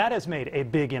 And that has made a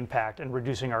big impact in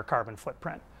reducing our carbon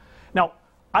footprint. Now,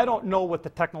 I don't know what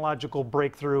the technological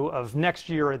breakthrough of next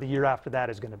year or the year after that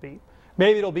is going to be.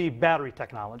 Maybe it'll be battery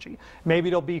technology. Maybe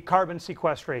it'll be carbon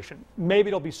sequestration. Maybe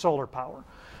it'll be solar power.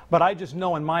 But I just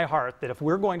know in my heart that if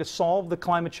we're going to solve the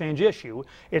climate change issue,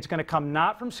 it's going to come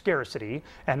not from scarcity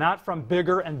and not from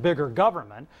bigger and bigger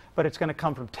government, but it's going to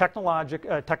come from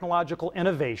technological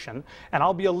innovation. And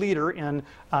I'll be a leader in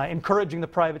encouraging the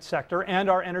private sector and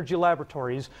our energy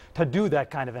laboratories to do that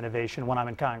kind of innovation when I'm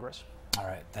in Congress. All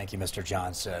right, thank you, Mr.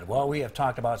 Johnson. Well, we have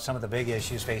talked about some of the big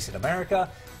issues facing America.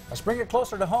 Let's bring it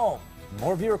closer to home.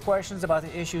 More viewer questions about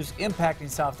the issues impacting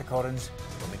South Dakotans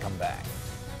when we come back.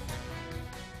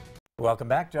 Welcome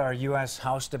back to our U.S.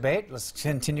 House debate. Let's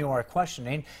continue our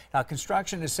questioning. Now,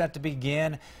 construction is set to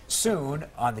begin soon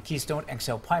on the Keystone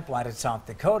XL pipeline in South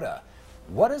Dakota.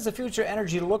 What does the future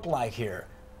energy look like here?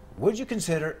 Would you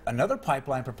consider another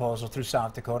pipeline proposal through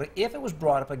South Dakota if it was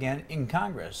brought up again in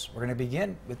Congress? We're going to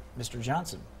begin with Mr.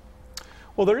 Johnson.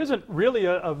 Well, there isn't really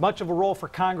much of a role for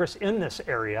Congress in this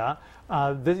area.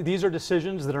 These are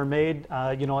decisions that are made,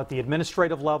 you know, at the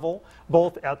administrative level,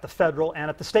 both at the federal and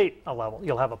at the state level.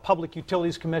 You'll have a Public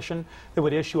Utilities Commission that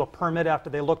would issue a permit after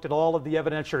they looked at all of the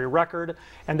evidentiary record,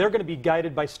 and they're going to be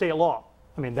guided by state law.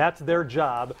 I mean, that's their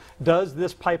job. Does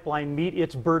this pipeline meet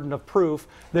its burden of proof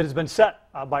that has been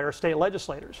set by our state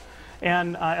legislators?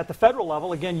 And at the federal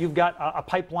level, again, you've got a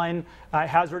Pipeline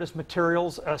Hazardous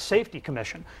Materials Safety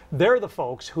Commission. They're the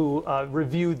folks who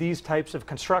review these types of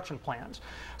construction plans.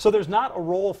 So there's not a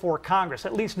role for Congress,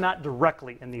 at least not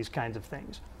directly in these kinds of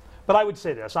things. But I would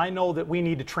say this, I know that we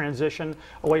need to transition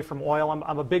away from oil.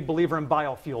 I'm a big believer in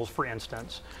biofuels, for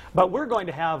instance. But we're going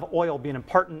to have oil be an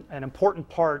important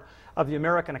part of the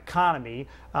American economy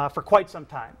for quite some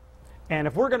time. And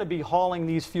if we're going to be hauling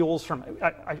these fuels from,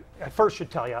 I first should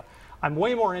tell you, I'm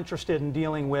way more interested in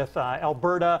dealing with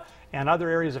Alberta and other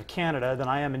areas of Canada than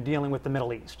I am in dealing with the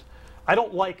Middle East. I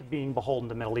don't like being beholden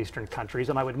to Middle Eastern countries,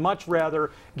 and I would much rather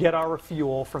get our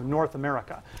fuel from North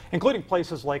America, including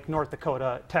places like North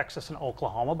Dakota, Texas, and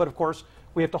Oklahoma. But of course,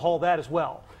 we have to haul that as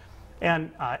well.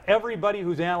 And everybody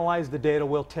who's analyzed the data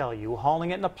will tell you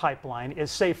hauling it in a pipeline is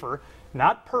safer,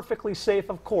 not perfectly safe,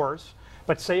 of course,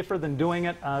 but safer than doing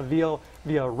it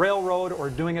via railroad or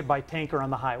doing it by tanker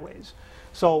on the highways.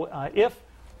 So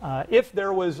if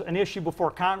there was an issue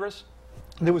before Congress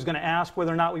that was going to ask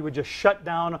whether or not we would just shut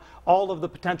down all of the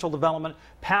potential development,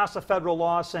 pass a federal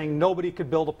law saying nobody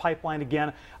could build a pipeline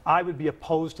again, I would be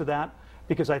opposed to that,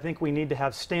 because I think we need to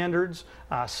have standards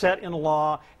set in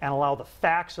law and allow the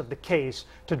facts of the case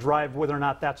to drive whether or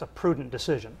not that's a prudent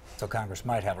decision. So Congress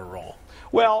might have a role.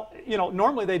 Well, you know,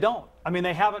 normally they don't. I mean,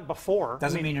 they haven't before.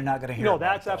 Doesn't mean you're not going to hear No,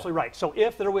 about that's it, absolutely right. So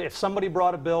if somebody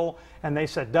brought a bill and they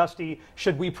said, Dusty,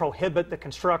 should we prohibit the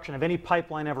construction of any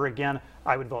pipeline ever again,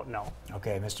 I would vote no.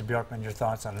 Okay, Mr. Bjorkman, your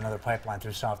thoughts on another pipeline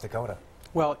through South Dakota?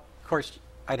 Well, of course,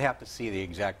 I'd have to see the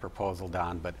exact proposal,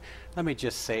 Don, but let me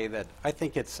just say that I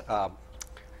think it's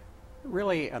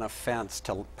really an offense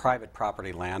to private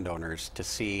property landowners to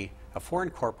see a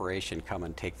foreign corporation come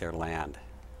and take their land,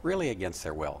 really against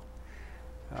their will.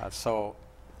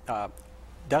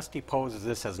 Dusty poses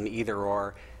this as an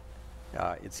either-or.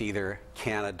 It's either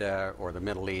Canada or the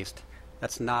Middle East.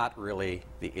 That's not really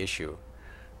the issue.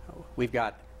 We've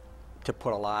got to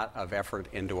put a lot of effort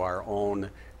into our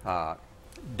own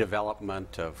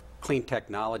development of clean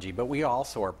technology, but we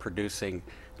also are producing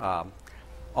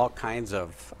all kinds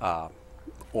of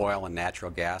oil and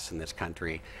natural gas in this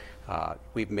country.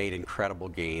 We've made incredible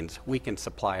gains. We can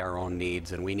supply our own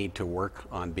needs, and we need to work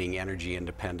on being energy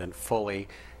independent fully,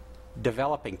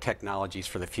 developing technologies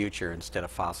for the future instead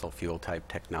of fossil fuel type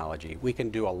technology. We can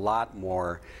do a lot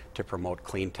more to promote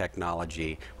clean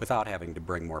technology without having to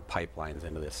bring more pipelines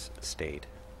into this state.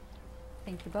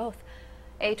 Thank you both.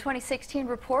 A 2016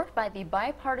 report by the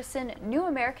bipartisan New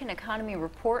American Economy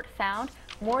Report found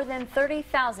more than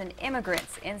 30,000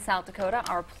 immigrants in South Dakota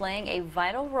are playing a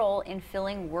vital role in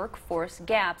filling workforce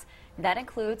gaps. That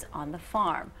includes on the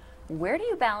farm. Where do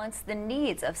you balance the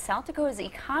needs of South Dakota's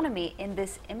economy in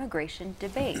this immigration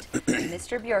debate?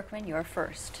 Mr. Bjorkman, you're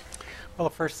first. Well,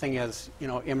 the first thing is,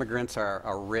 immigrants are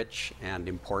a rich and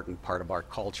important part of our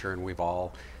culture, and we've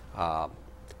all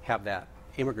have that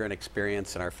immigrant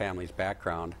experience in our family's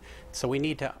background. So we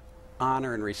need to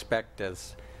honor and respect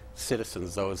as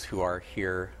citizens those who are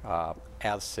here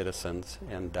as citizens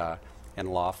and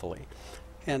lawfully.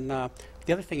 And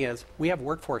the other thing is, we have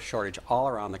workforce shortage all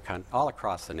around the country, all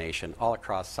across the nation, all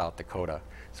across South Dakota.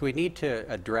 So we need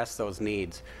to address those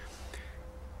needs.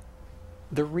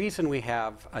 The reason we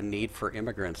have a need for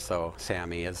immigrants, though,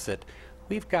 Sammy, is that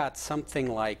we've got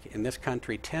something like, in this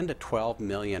country, 10 to 12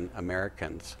 million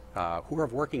Americans who are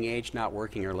of working age, not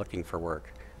working, or looking for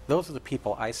work. Those are the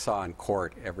people I saw in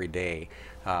court every day.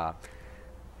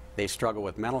 They struggle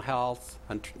with mental health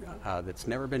that's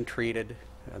never been treated,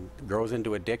 grows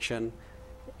into addiction,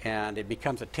 and it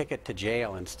becomes a ticket to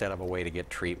jail instead of a way to get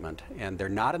treatment. And they're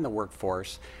not in the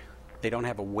workforce. They don't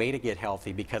have a way to get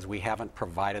healthy because we haven't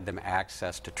provided them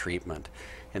access to treatment.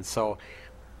 And so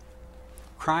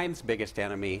crime's biggest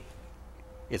enemy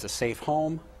is a safe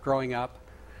home growing up,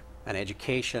 an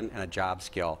education, and a job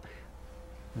skill.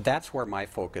 That's where my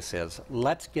focus is.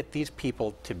 Let's get these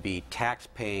people to be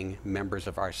tax-paying members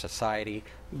of our society,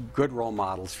 good role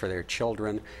models for their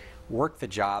children, work the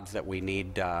jobs that we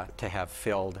need to have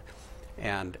filled.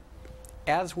 And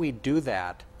as we do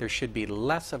that, there should be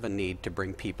less of a need to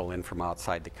bring people in from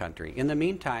outside the country. In the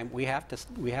meantime, we have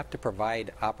to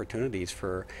provide opportunities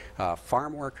for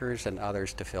farm workers and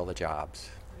others to fill the jobs.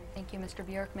 Thank you, Mr.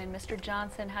 Bjorkman. Mr.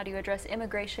 Johnson, how do you address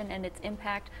immigration and its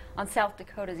impact on South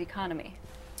Dakota's economy?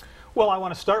 Well, I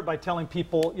want to start by telling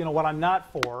people, what I'm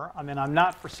not for. I mean, I'm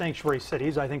not for sanctuary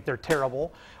cities. I think they're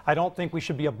terrible. I don't think we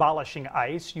should be abolishing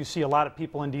ICE. You see a lot of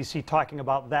people in D.C. talking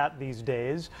about that these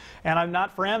days. And I'm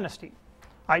not for amnesty.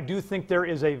 I do think there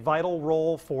is a vital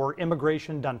role for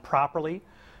immigration done properly.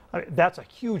 That's a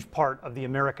huge part of the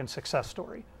American success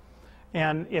story.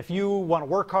 And if you want to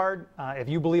work hard, if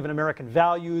you believe in American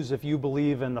values, if you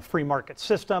believe in the free market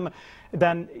system,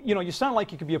 then, you sound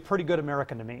like you could be a pretty good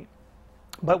American to me.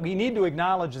 But we need to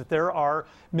acknowledge that there are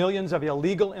millions of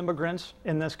illegal immigrants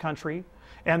in this country,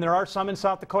 and there are some in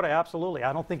South Dakota, absolutely.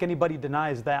 I don't think anybody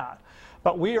denies that.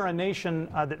 But we are a nation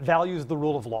that values the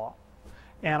rule of law.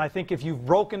 And I think if you've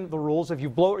broken the rules, if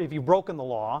you've broken the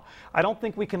law, I don't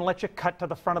think we can let you cut to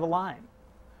the front of the line.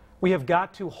 We have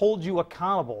got to hold you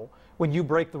accountable when you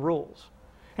break the rules.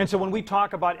 And so when we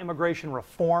talk about immigration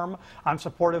reform, I'm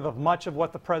supportive of much of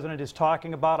what the President is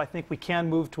talking about. I think we can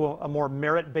move to a more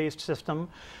merit-based system.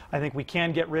 I think we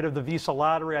can get rid of the visa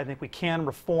lottery. I think we can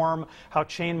reform how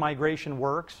chain migration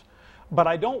works. But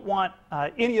I don't want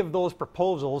any of those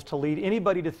proposals to lead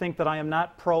anybody to think that I am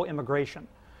not pro-immigration.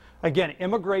 Again,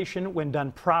 immigration, when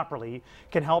done properly,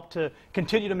 can help to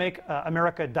continue to make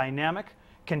America dynamic,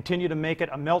 continue to make it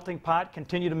a melting pot,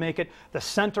 continue to make it the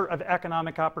center of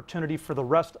economic opportunity for the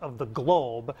rest of the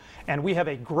globe. And we have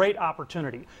a great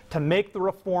opportunity to make the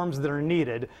reforms that are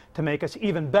needed to make us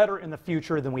even better in the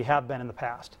future than we have been in the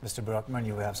past. Mr. Bjorkman,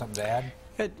 you have something to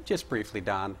add? Just briefly,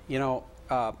 Don.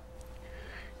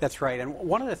 That's right. And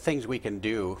one of the things we can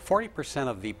do, 40%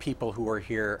 of the people who are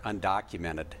here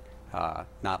undocumented,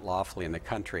 not lawfully in the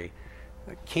country,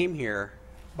 came here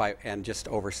and just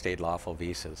overstayed lawful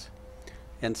visas.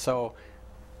 And so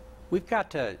we've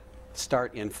got to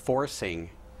start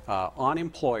enforcing on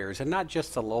employers, and not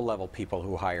just the low-level people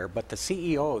who hire, but the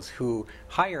CEOs who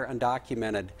hire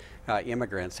undocumented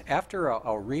immigrants. After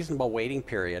a reasonable waiting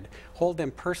period, hold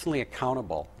them personally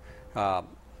accountable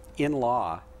in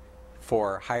law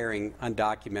for hiring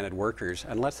undocumented workers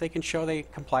unless they can show they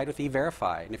complied with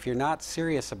E-Verify. And if you're not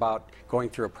serious about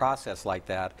going through a process like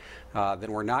that,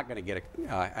 then we're not going to get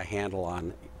a handle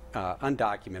on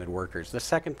undocumented workers. The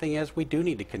second thing is we do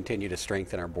need to continue to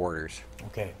strengthen our borders.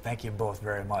 Okay, thank you both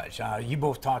very much. You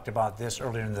both talked about this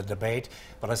earlier in the debate,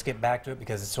 but let's get back to it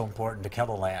because it's so important to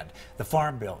KELOLAND. The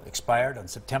Farm Bill expired on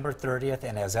September 30th,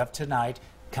 and as of tonight,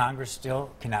 Congress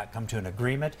still cannot come to an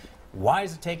agreement. Why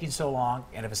is it taking so long?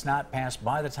 And if it's not passed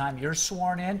by the time you're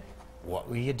sworn in, what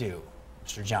will you do?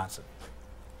 Mr. Johnson.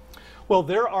 Well,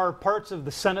 there are parts of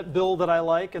the Senate bill that I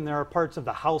like, and there are parts of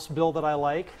the House bill that I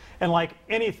like. And like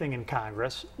anything in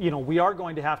Congress, we are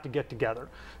going to have to get together.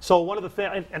 So one of the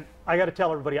things, and I got to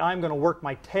tell everybody, I'm going to work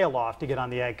my tail off to get on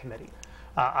the Ag Committee.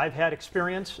 I've had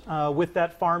experience with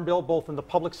that farm bill, both in the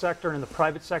public sector and in the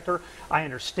private sector. I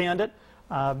understand it.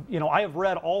 I have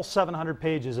read all 700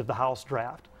 pages of the House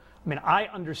draft. I mean, I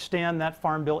understand that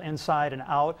farm bill inside and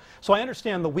out, so I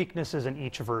understand the weaknesses in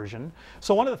each version.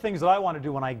 So one of the things that I want to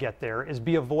do when I get there is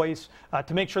be a voice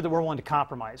to make sure that we're willing to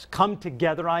compromise, come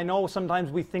together. I know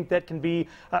sometimes we think that can be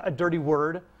a dirty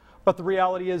word, but the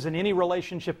reality is in any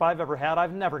relationship I've ever had,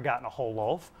 I've never gotten a whole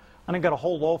loaf. I don't get a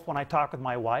whole loaf when I talk with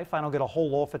my wife. I don't get a whole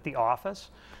loaf at the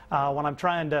office. When I'm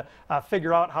trying to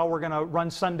figure out how we're going to run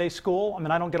Sunday school,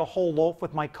 I don't get a whole loaf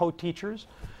with my co-teachers.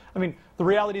 The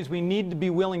reality is we need to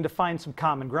be willing to find some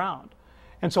common ground.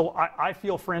 And so I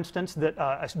feel, for instance, that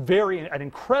an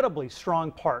incredibly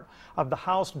strong part of the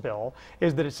House bill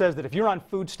is that it says that if you're on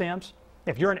food stamps,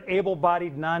 if you're an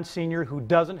able-bodied non-senior who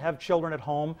doesn't have children at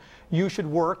home, you should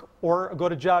work or go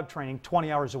to job training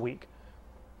 20 hours a week.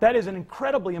 That is an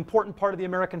incredibly important part of the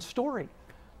American story.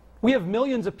 We have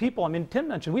millions of people, Tim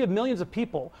mentioned, we have millions of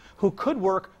people who could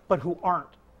work but who aren't.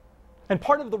 And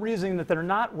part of the reason that they're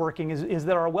not working is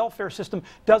that our welfare system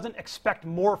doesn't expect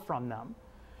more from them.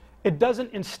 It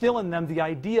doesn't instill in them the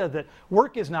idea that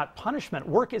work is not punishment,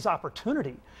 work is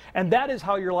opportunity. And that is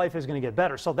how your life is going to get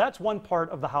better. So that's one part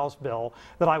of the House bill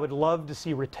that I would love to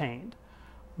see retained.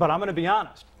 But I'm going to be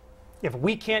honest. If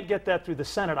we can't get that through the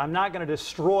Senate, I'm not going to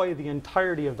destroy the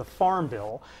entirety of the farm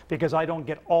bill because I don't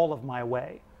get all of my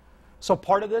way. So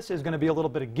part of this is going to be a little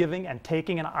bit of giving and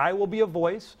taking, and I will be a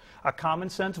voice, a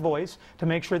common sense voice, to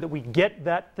make sure that we get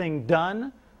that thing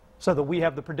done so that we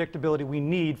have the predictability we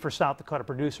need for South Dakota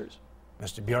producers.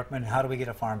 Mr. Bjorkman, how do we get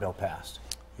a farm bill passed?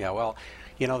 Yeah, well,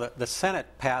 the Senate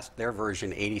passed their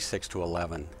version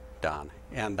 86-11, Don,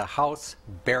 and the House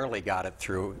barely got it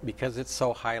through because it's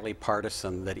so highly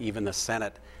partisan that even the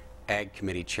Senate Ag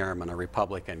Committee chairman, a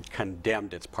Republican,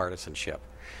 condemned its partisanship.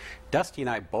 Dusty and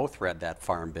I both read that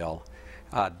farm bill.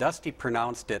 Dusty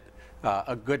pronounced it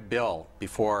a good bill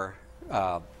before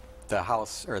the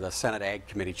House or the Senate Ag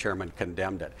Committee chairman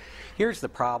condemned it. Here's the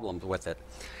problem with it.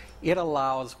 It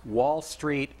allows Wall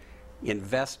Street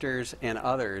investors and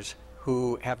others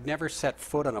who have never set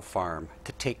foot on a farm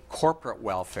to take corporate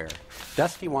welfare.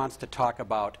 Dusty wants to talk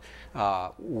about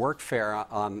workfare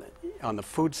on the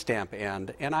food stamp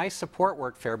end, and I support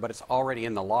workfare, but it's already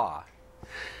in the law.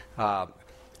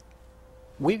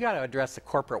 We've got to address the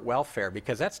corporate welfare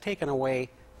because that's taken away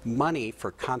money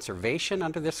for conservation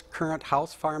under this current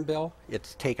House farm bill.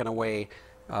 It's taken away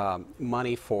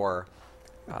money for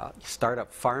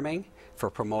startup farming,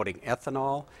 for promoting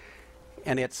ethanol,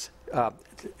 and it's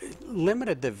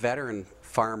limited the veteran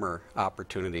farmer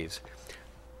opportunities.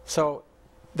 So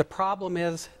the problem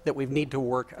is that we need to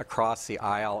work across the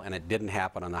aisle, and it didn't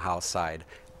happen on the House side.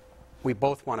 We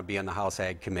both want to be on the House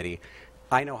Ag Committee.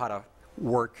 I know how to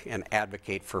work and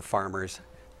advocate for farmers.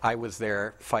 I was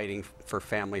there fighting for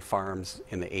family farms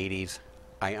in the 80s.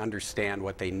 I understand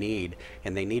what they need,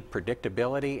 and they need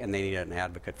predictability, and they need an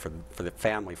advocate for the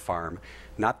family farm,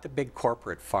 not the big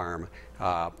corporate farm,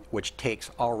 which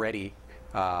takes already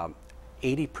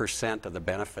 80% of the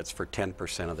benefits for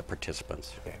 10% of the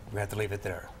participants. Okay, we have to leave it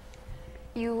there.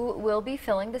 You will be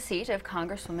filling the seat of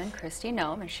Congresswoman Kristi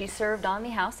Noem, and she served on the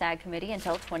House Ag Committee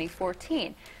until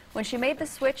 2014, when she made the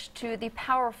switch to the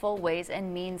powerful Ways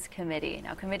and Means Committee.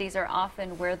 Now, committees are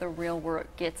often where the real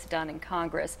work gets done in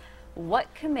Congress.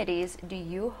 What committees do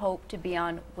you hope to be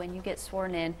on when you get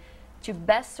sworn in to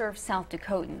best serve South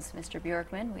Dakotans? Mr.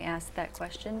 Bjorkman, we asked that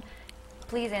question.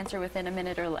 Please answer within a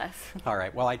minute or less. All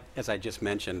right. Well, as I just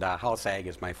mentioned, House Ag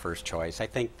is my first choice. I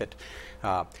think that,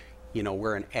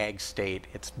 we're an ag state.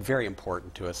 It's very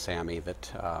important to us, Sammy,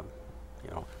 that,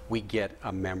 we get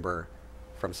a member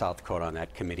from South Dakota on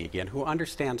that committee again who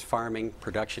understands farming,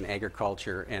 production,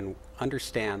 agriculture, and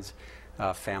understands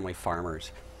family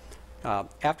farmers.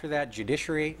 After that,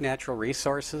 judiciary, natural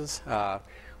resources.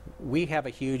 We have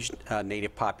a huge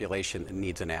Native population that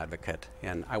needs an advocate,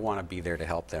 and I want to be there to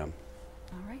help them.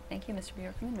 All right, thank you, Mr.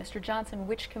 Bjorkman. Mr. Johnson,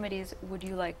 which committees would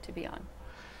you like to be on?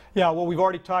 Yeah, well, we've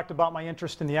already talked about my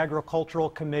interest in the Agricultural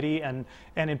Committee, and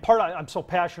in part I'm so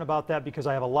passionate about that because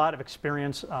I have a lot of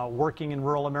experience working in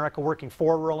rural America, working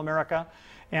for rural America.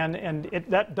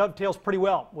 That dovetails pretty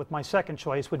well with my second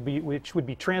choice, which would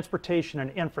be transportation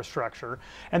and infrastructure.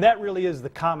 And that really is the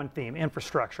common theme,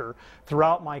 infrastructure,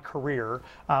 throughout my career,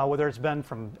 whether it's been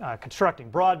from constructing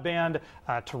broadband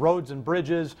to roads and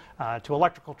bridges to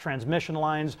electrical transmission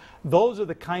lines. Those are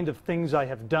the kind of things I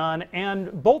have done,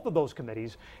 and both of those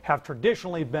committees have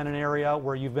traditionally been an area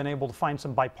where you've been able to find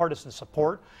some bipartisan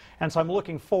support. And so I'm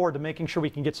looking forward to making sure we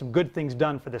can get some good things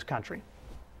done for this country.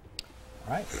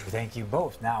 All right, thank you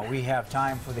both. Now we have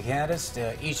time for the candidates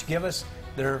to each give us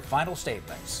their final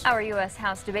statements. Our U.S.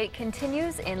 House debate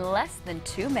continues in less than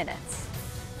 2 minutes.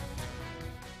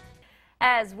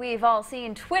 As we've all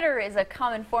seen, Twitter is a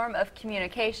common form of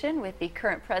communication with the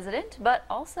current president, but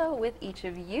also with each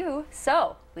of you.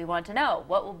 So we want to know,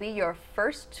 what will be your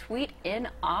first tweet in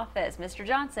office? Mr.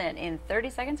 Johnson, in 30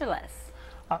 seconds or less.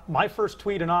 My first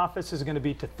tweet in office is going to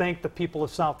be to thank the people of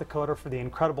South Dakota for the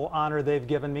incredible honor they've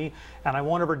given me. And I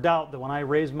won't ever doubt that when I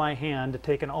raise my hand to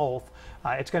take an oath,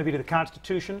 it's going to be to the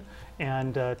Constitution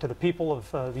and to the people of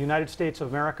the United States of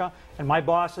America. And my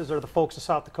bosses are the folks of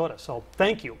South Dakota. So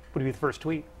thank you would be the first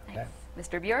tweet. Nice.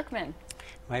 Mr. Bjorkman.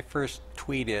 My first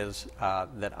tweet is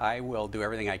that I will do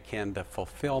everything I can to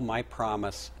fulfill my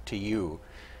promise to you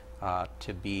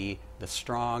to be the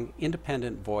strong,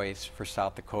 independent voice for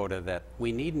South Dakota that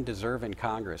we need and deserve in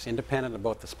Congress, independent of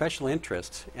both the special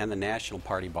interests and the national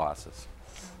party bosses.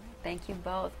 Thank you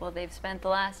both. Well, they've spent the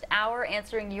last hour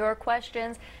answering your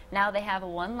questions. Now they have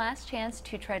one last chance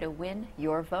to try to win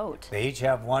your vote. They each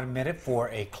have 1 minute for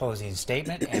a closing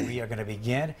statement, and we are going to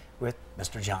begin with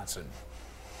Mr. Johnson.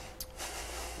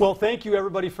 Well, thank you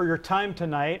everybody for your time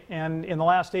tonight. And in the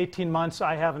last 18 months,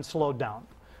 I haven't slowed down.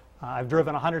 I've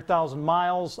driven 100,000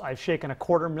 miles. I've shaken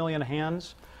 250,000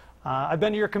 hands. I've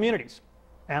been to your communities,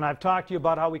 and I've talked to you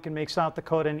about how we can make South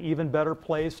Dakota an even better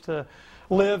place to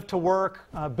live, to work,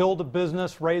 build a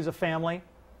business, raise a family.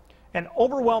 And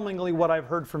overwhelmingly what I've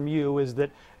heard from you is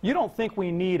that you don't think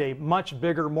we need a much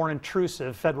bigger, more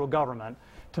intrusive federal government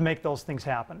to make those things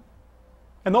happen.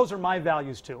 And those are my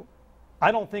values too.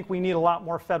 I don't think we need a lot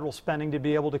more federal spending to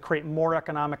be able to create more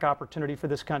economic opportunity for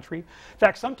this country. In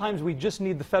fact, sometimes we just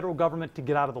need the federal government to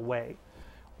get out of the way.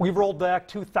 We've rolled back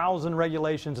 2,000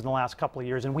 regulations in the last couple of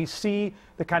years, and we see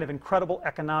the kind of incredible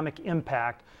economic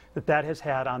impact that that has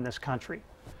had on this country.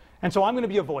 And so I'm going to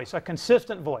be a voice, a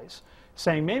consistent voice,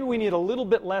 saying maybe we need a little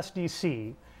bit less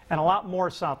D.C. and a lot more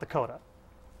South Dakota.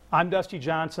 I'm Dusty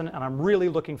Johnson, and I'm really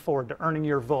looking forward to earning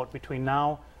your vote between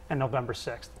now and November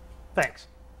 6th. Thanks.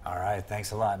 All right,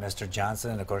 thanks a lot, Mr. Johnson.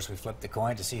 And of course, we flipped the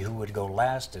coin to see who would go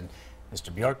last. And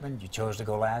Mr. Bjorkman, you chose to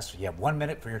go last. You have 1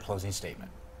 minute for your closing statement.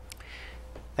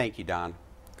 Thank you, Don.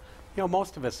 You know,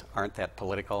 most of us aren't that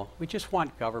political. We just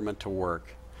want government to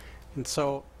work. And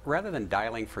so, rather than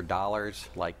dialing for dollars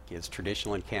like is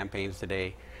traditional in campaigns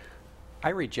today, I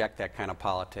reject that kind of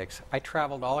politics. I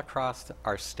traveled all across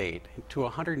our state to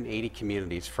 180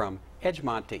 communities from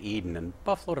Edgemont to Eden and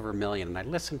Buffalo to Vermilion, and I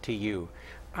listened to you.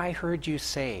 I heard you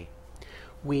say,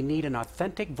 we need an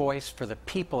authentic voice for the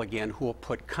people again who will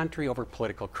put country over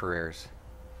political careers.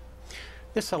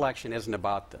 This election isn't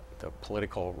about the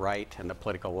political right and the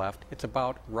political left. It's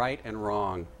about right and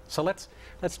wrong. So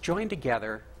let's join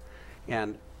together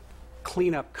and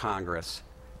clean up Congress,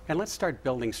 and let's start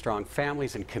building strong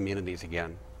families and communities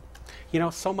again. You know,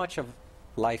 so much of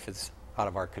life is out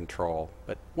of our control,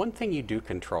 but one thing you do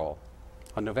control,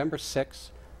 on November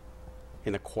 6th,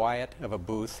 in the quiet of a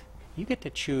booth, you get to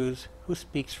choose who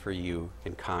speaks for you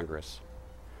in Congress.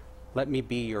 Let me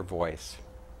be your voice.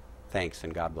 Thanks,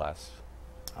 and God bless.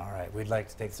 All right, we'd like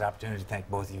to take this opportunity to thank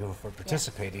both of you for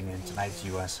participating in tonight's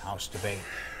U.S. House debate.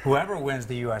 Whoever wins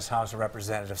the U.S. House of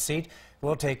Representatives seat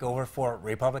will take over for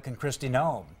Republican Kristi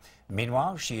Noem.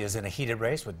 Meanwhile, she is in a heated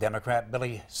race with Democrat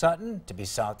Billy Sutton to be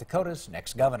South Dakota's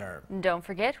next governor. Don't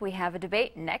forget, we have a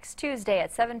debate next Tuesday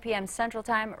at 7 p.m. Central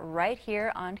Time right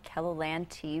here on KELOLAND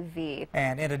TV.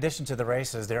 And in addition to the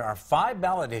races, there are 5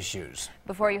 ballot issues.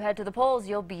 Before you head to the polls,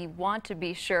 you'll want to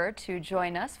be sure to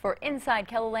join us for Inside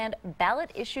KELOLAND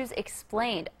Ballot Issues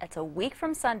Explained. It's a week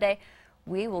from Sunday.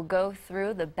 We will go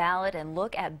through the ballot and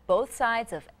look at both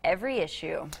sides of every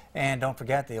issue. And don't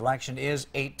forget, the election is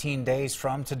 18 days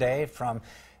from today.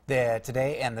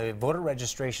 And the voter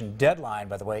registration deadline,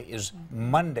 by the way, is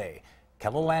Monday.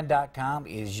 KELOLAND.com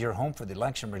is your home for the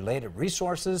election-related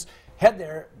resources. Head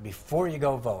there before you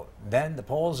go vote. Then the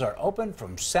polls are open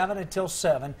from 7 until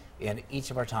 7 in each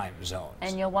of our time zones.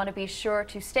 And you'll want to be sure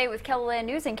to stay with KELOLAND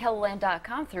News and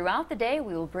KELOLAND.com throughout the day.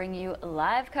 We will bring you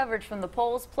live coverage from the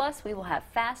polls, plus we will have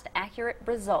fast, accurate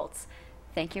results.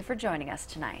 Thank you for joining us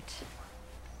tonight.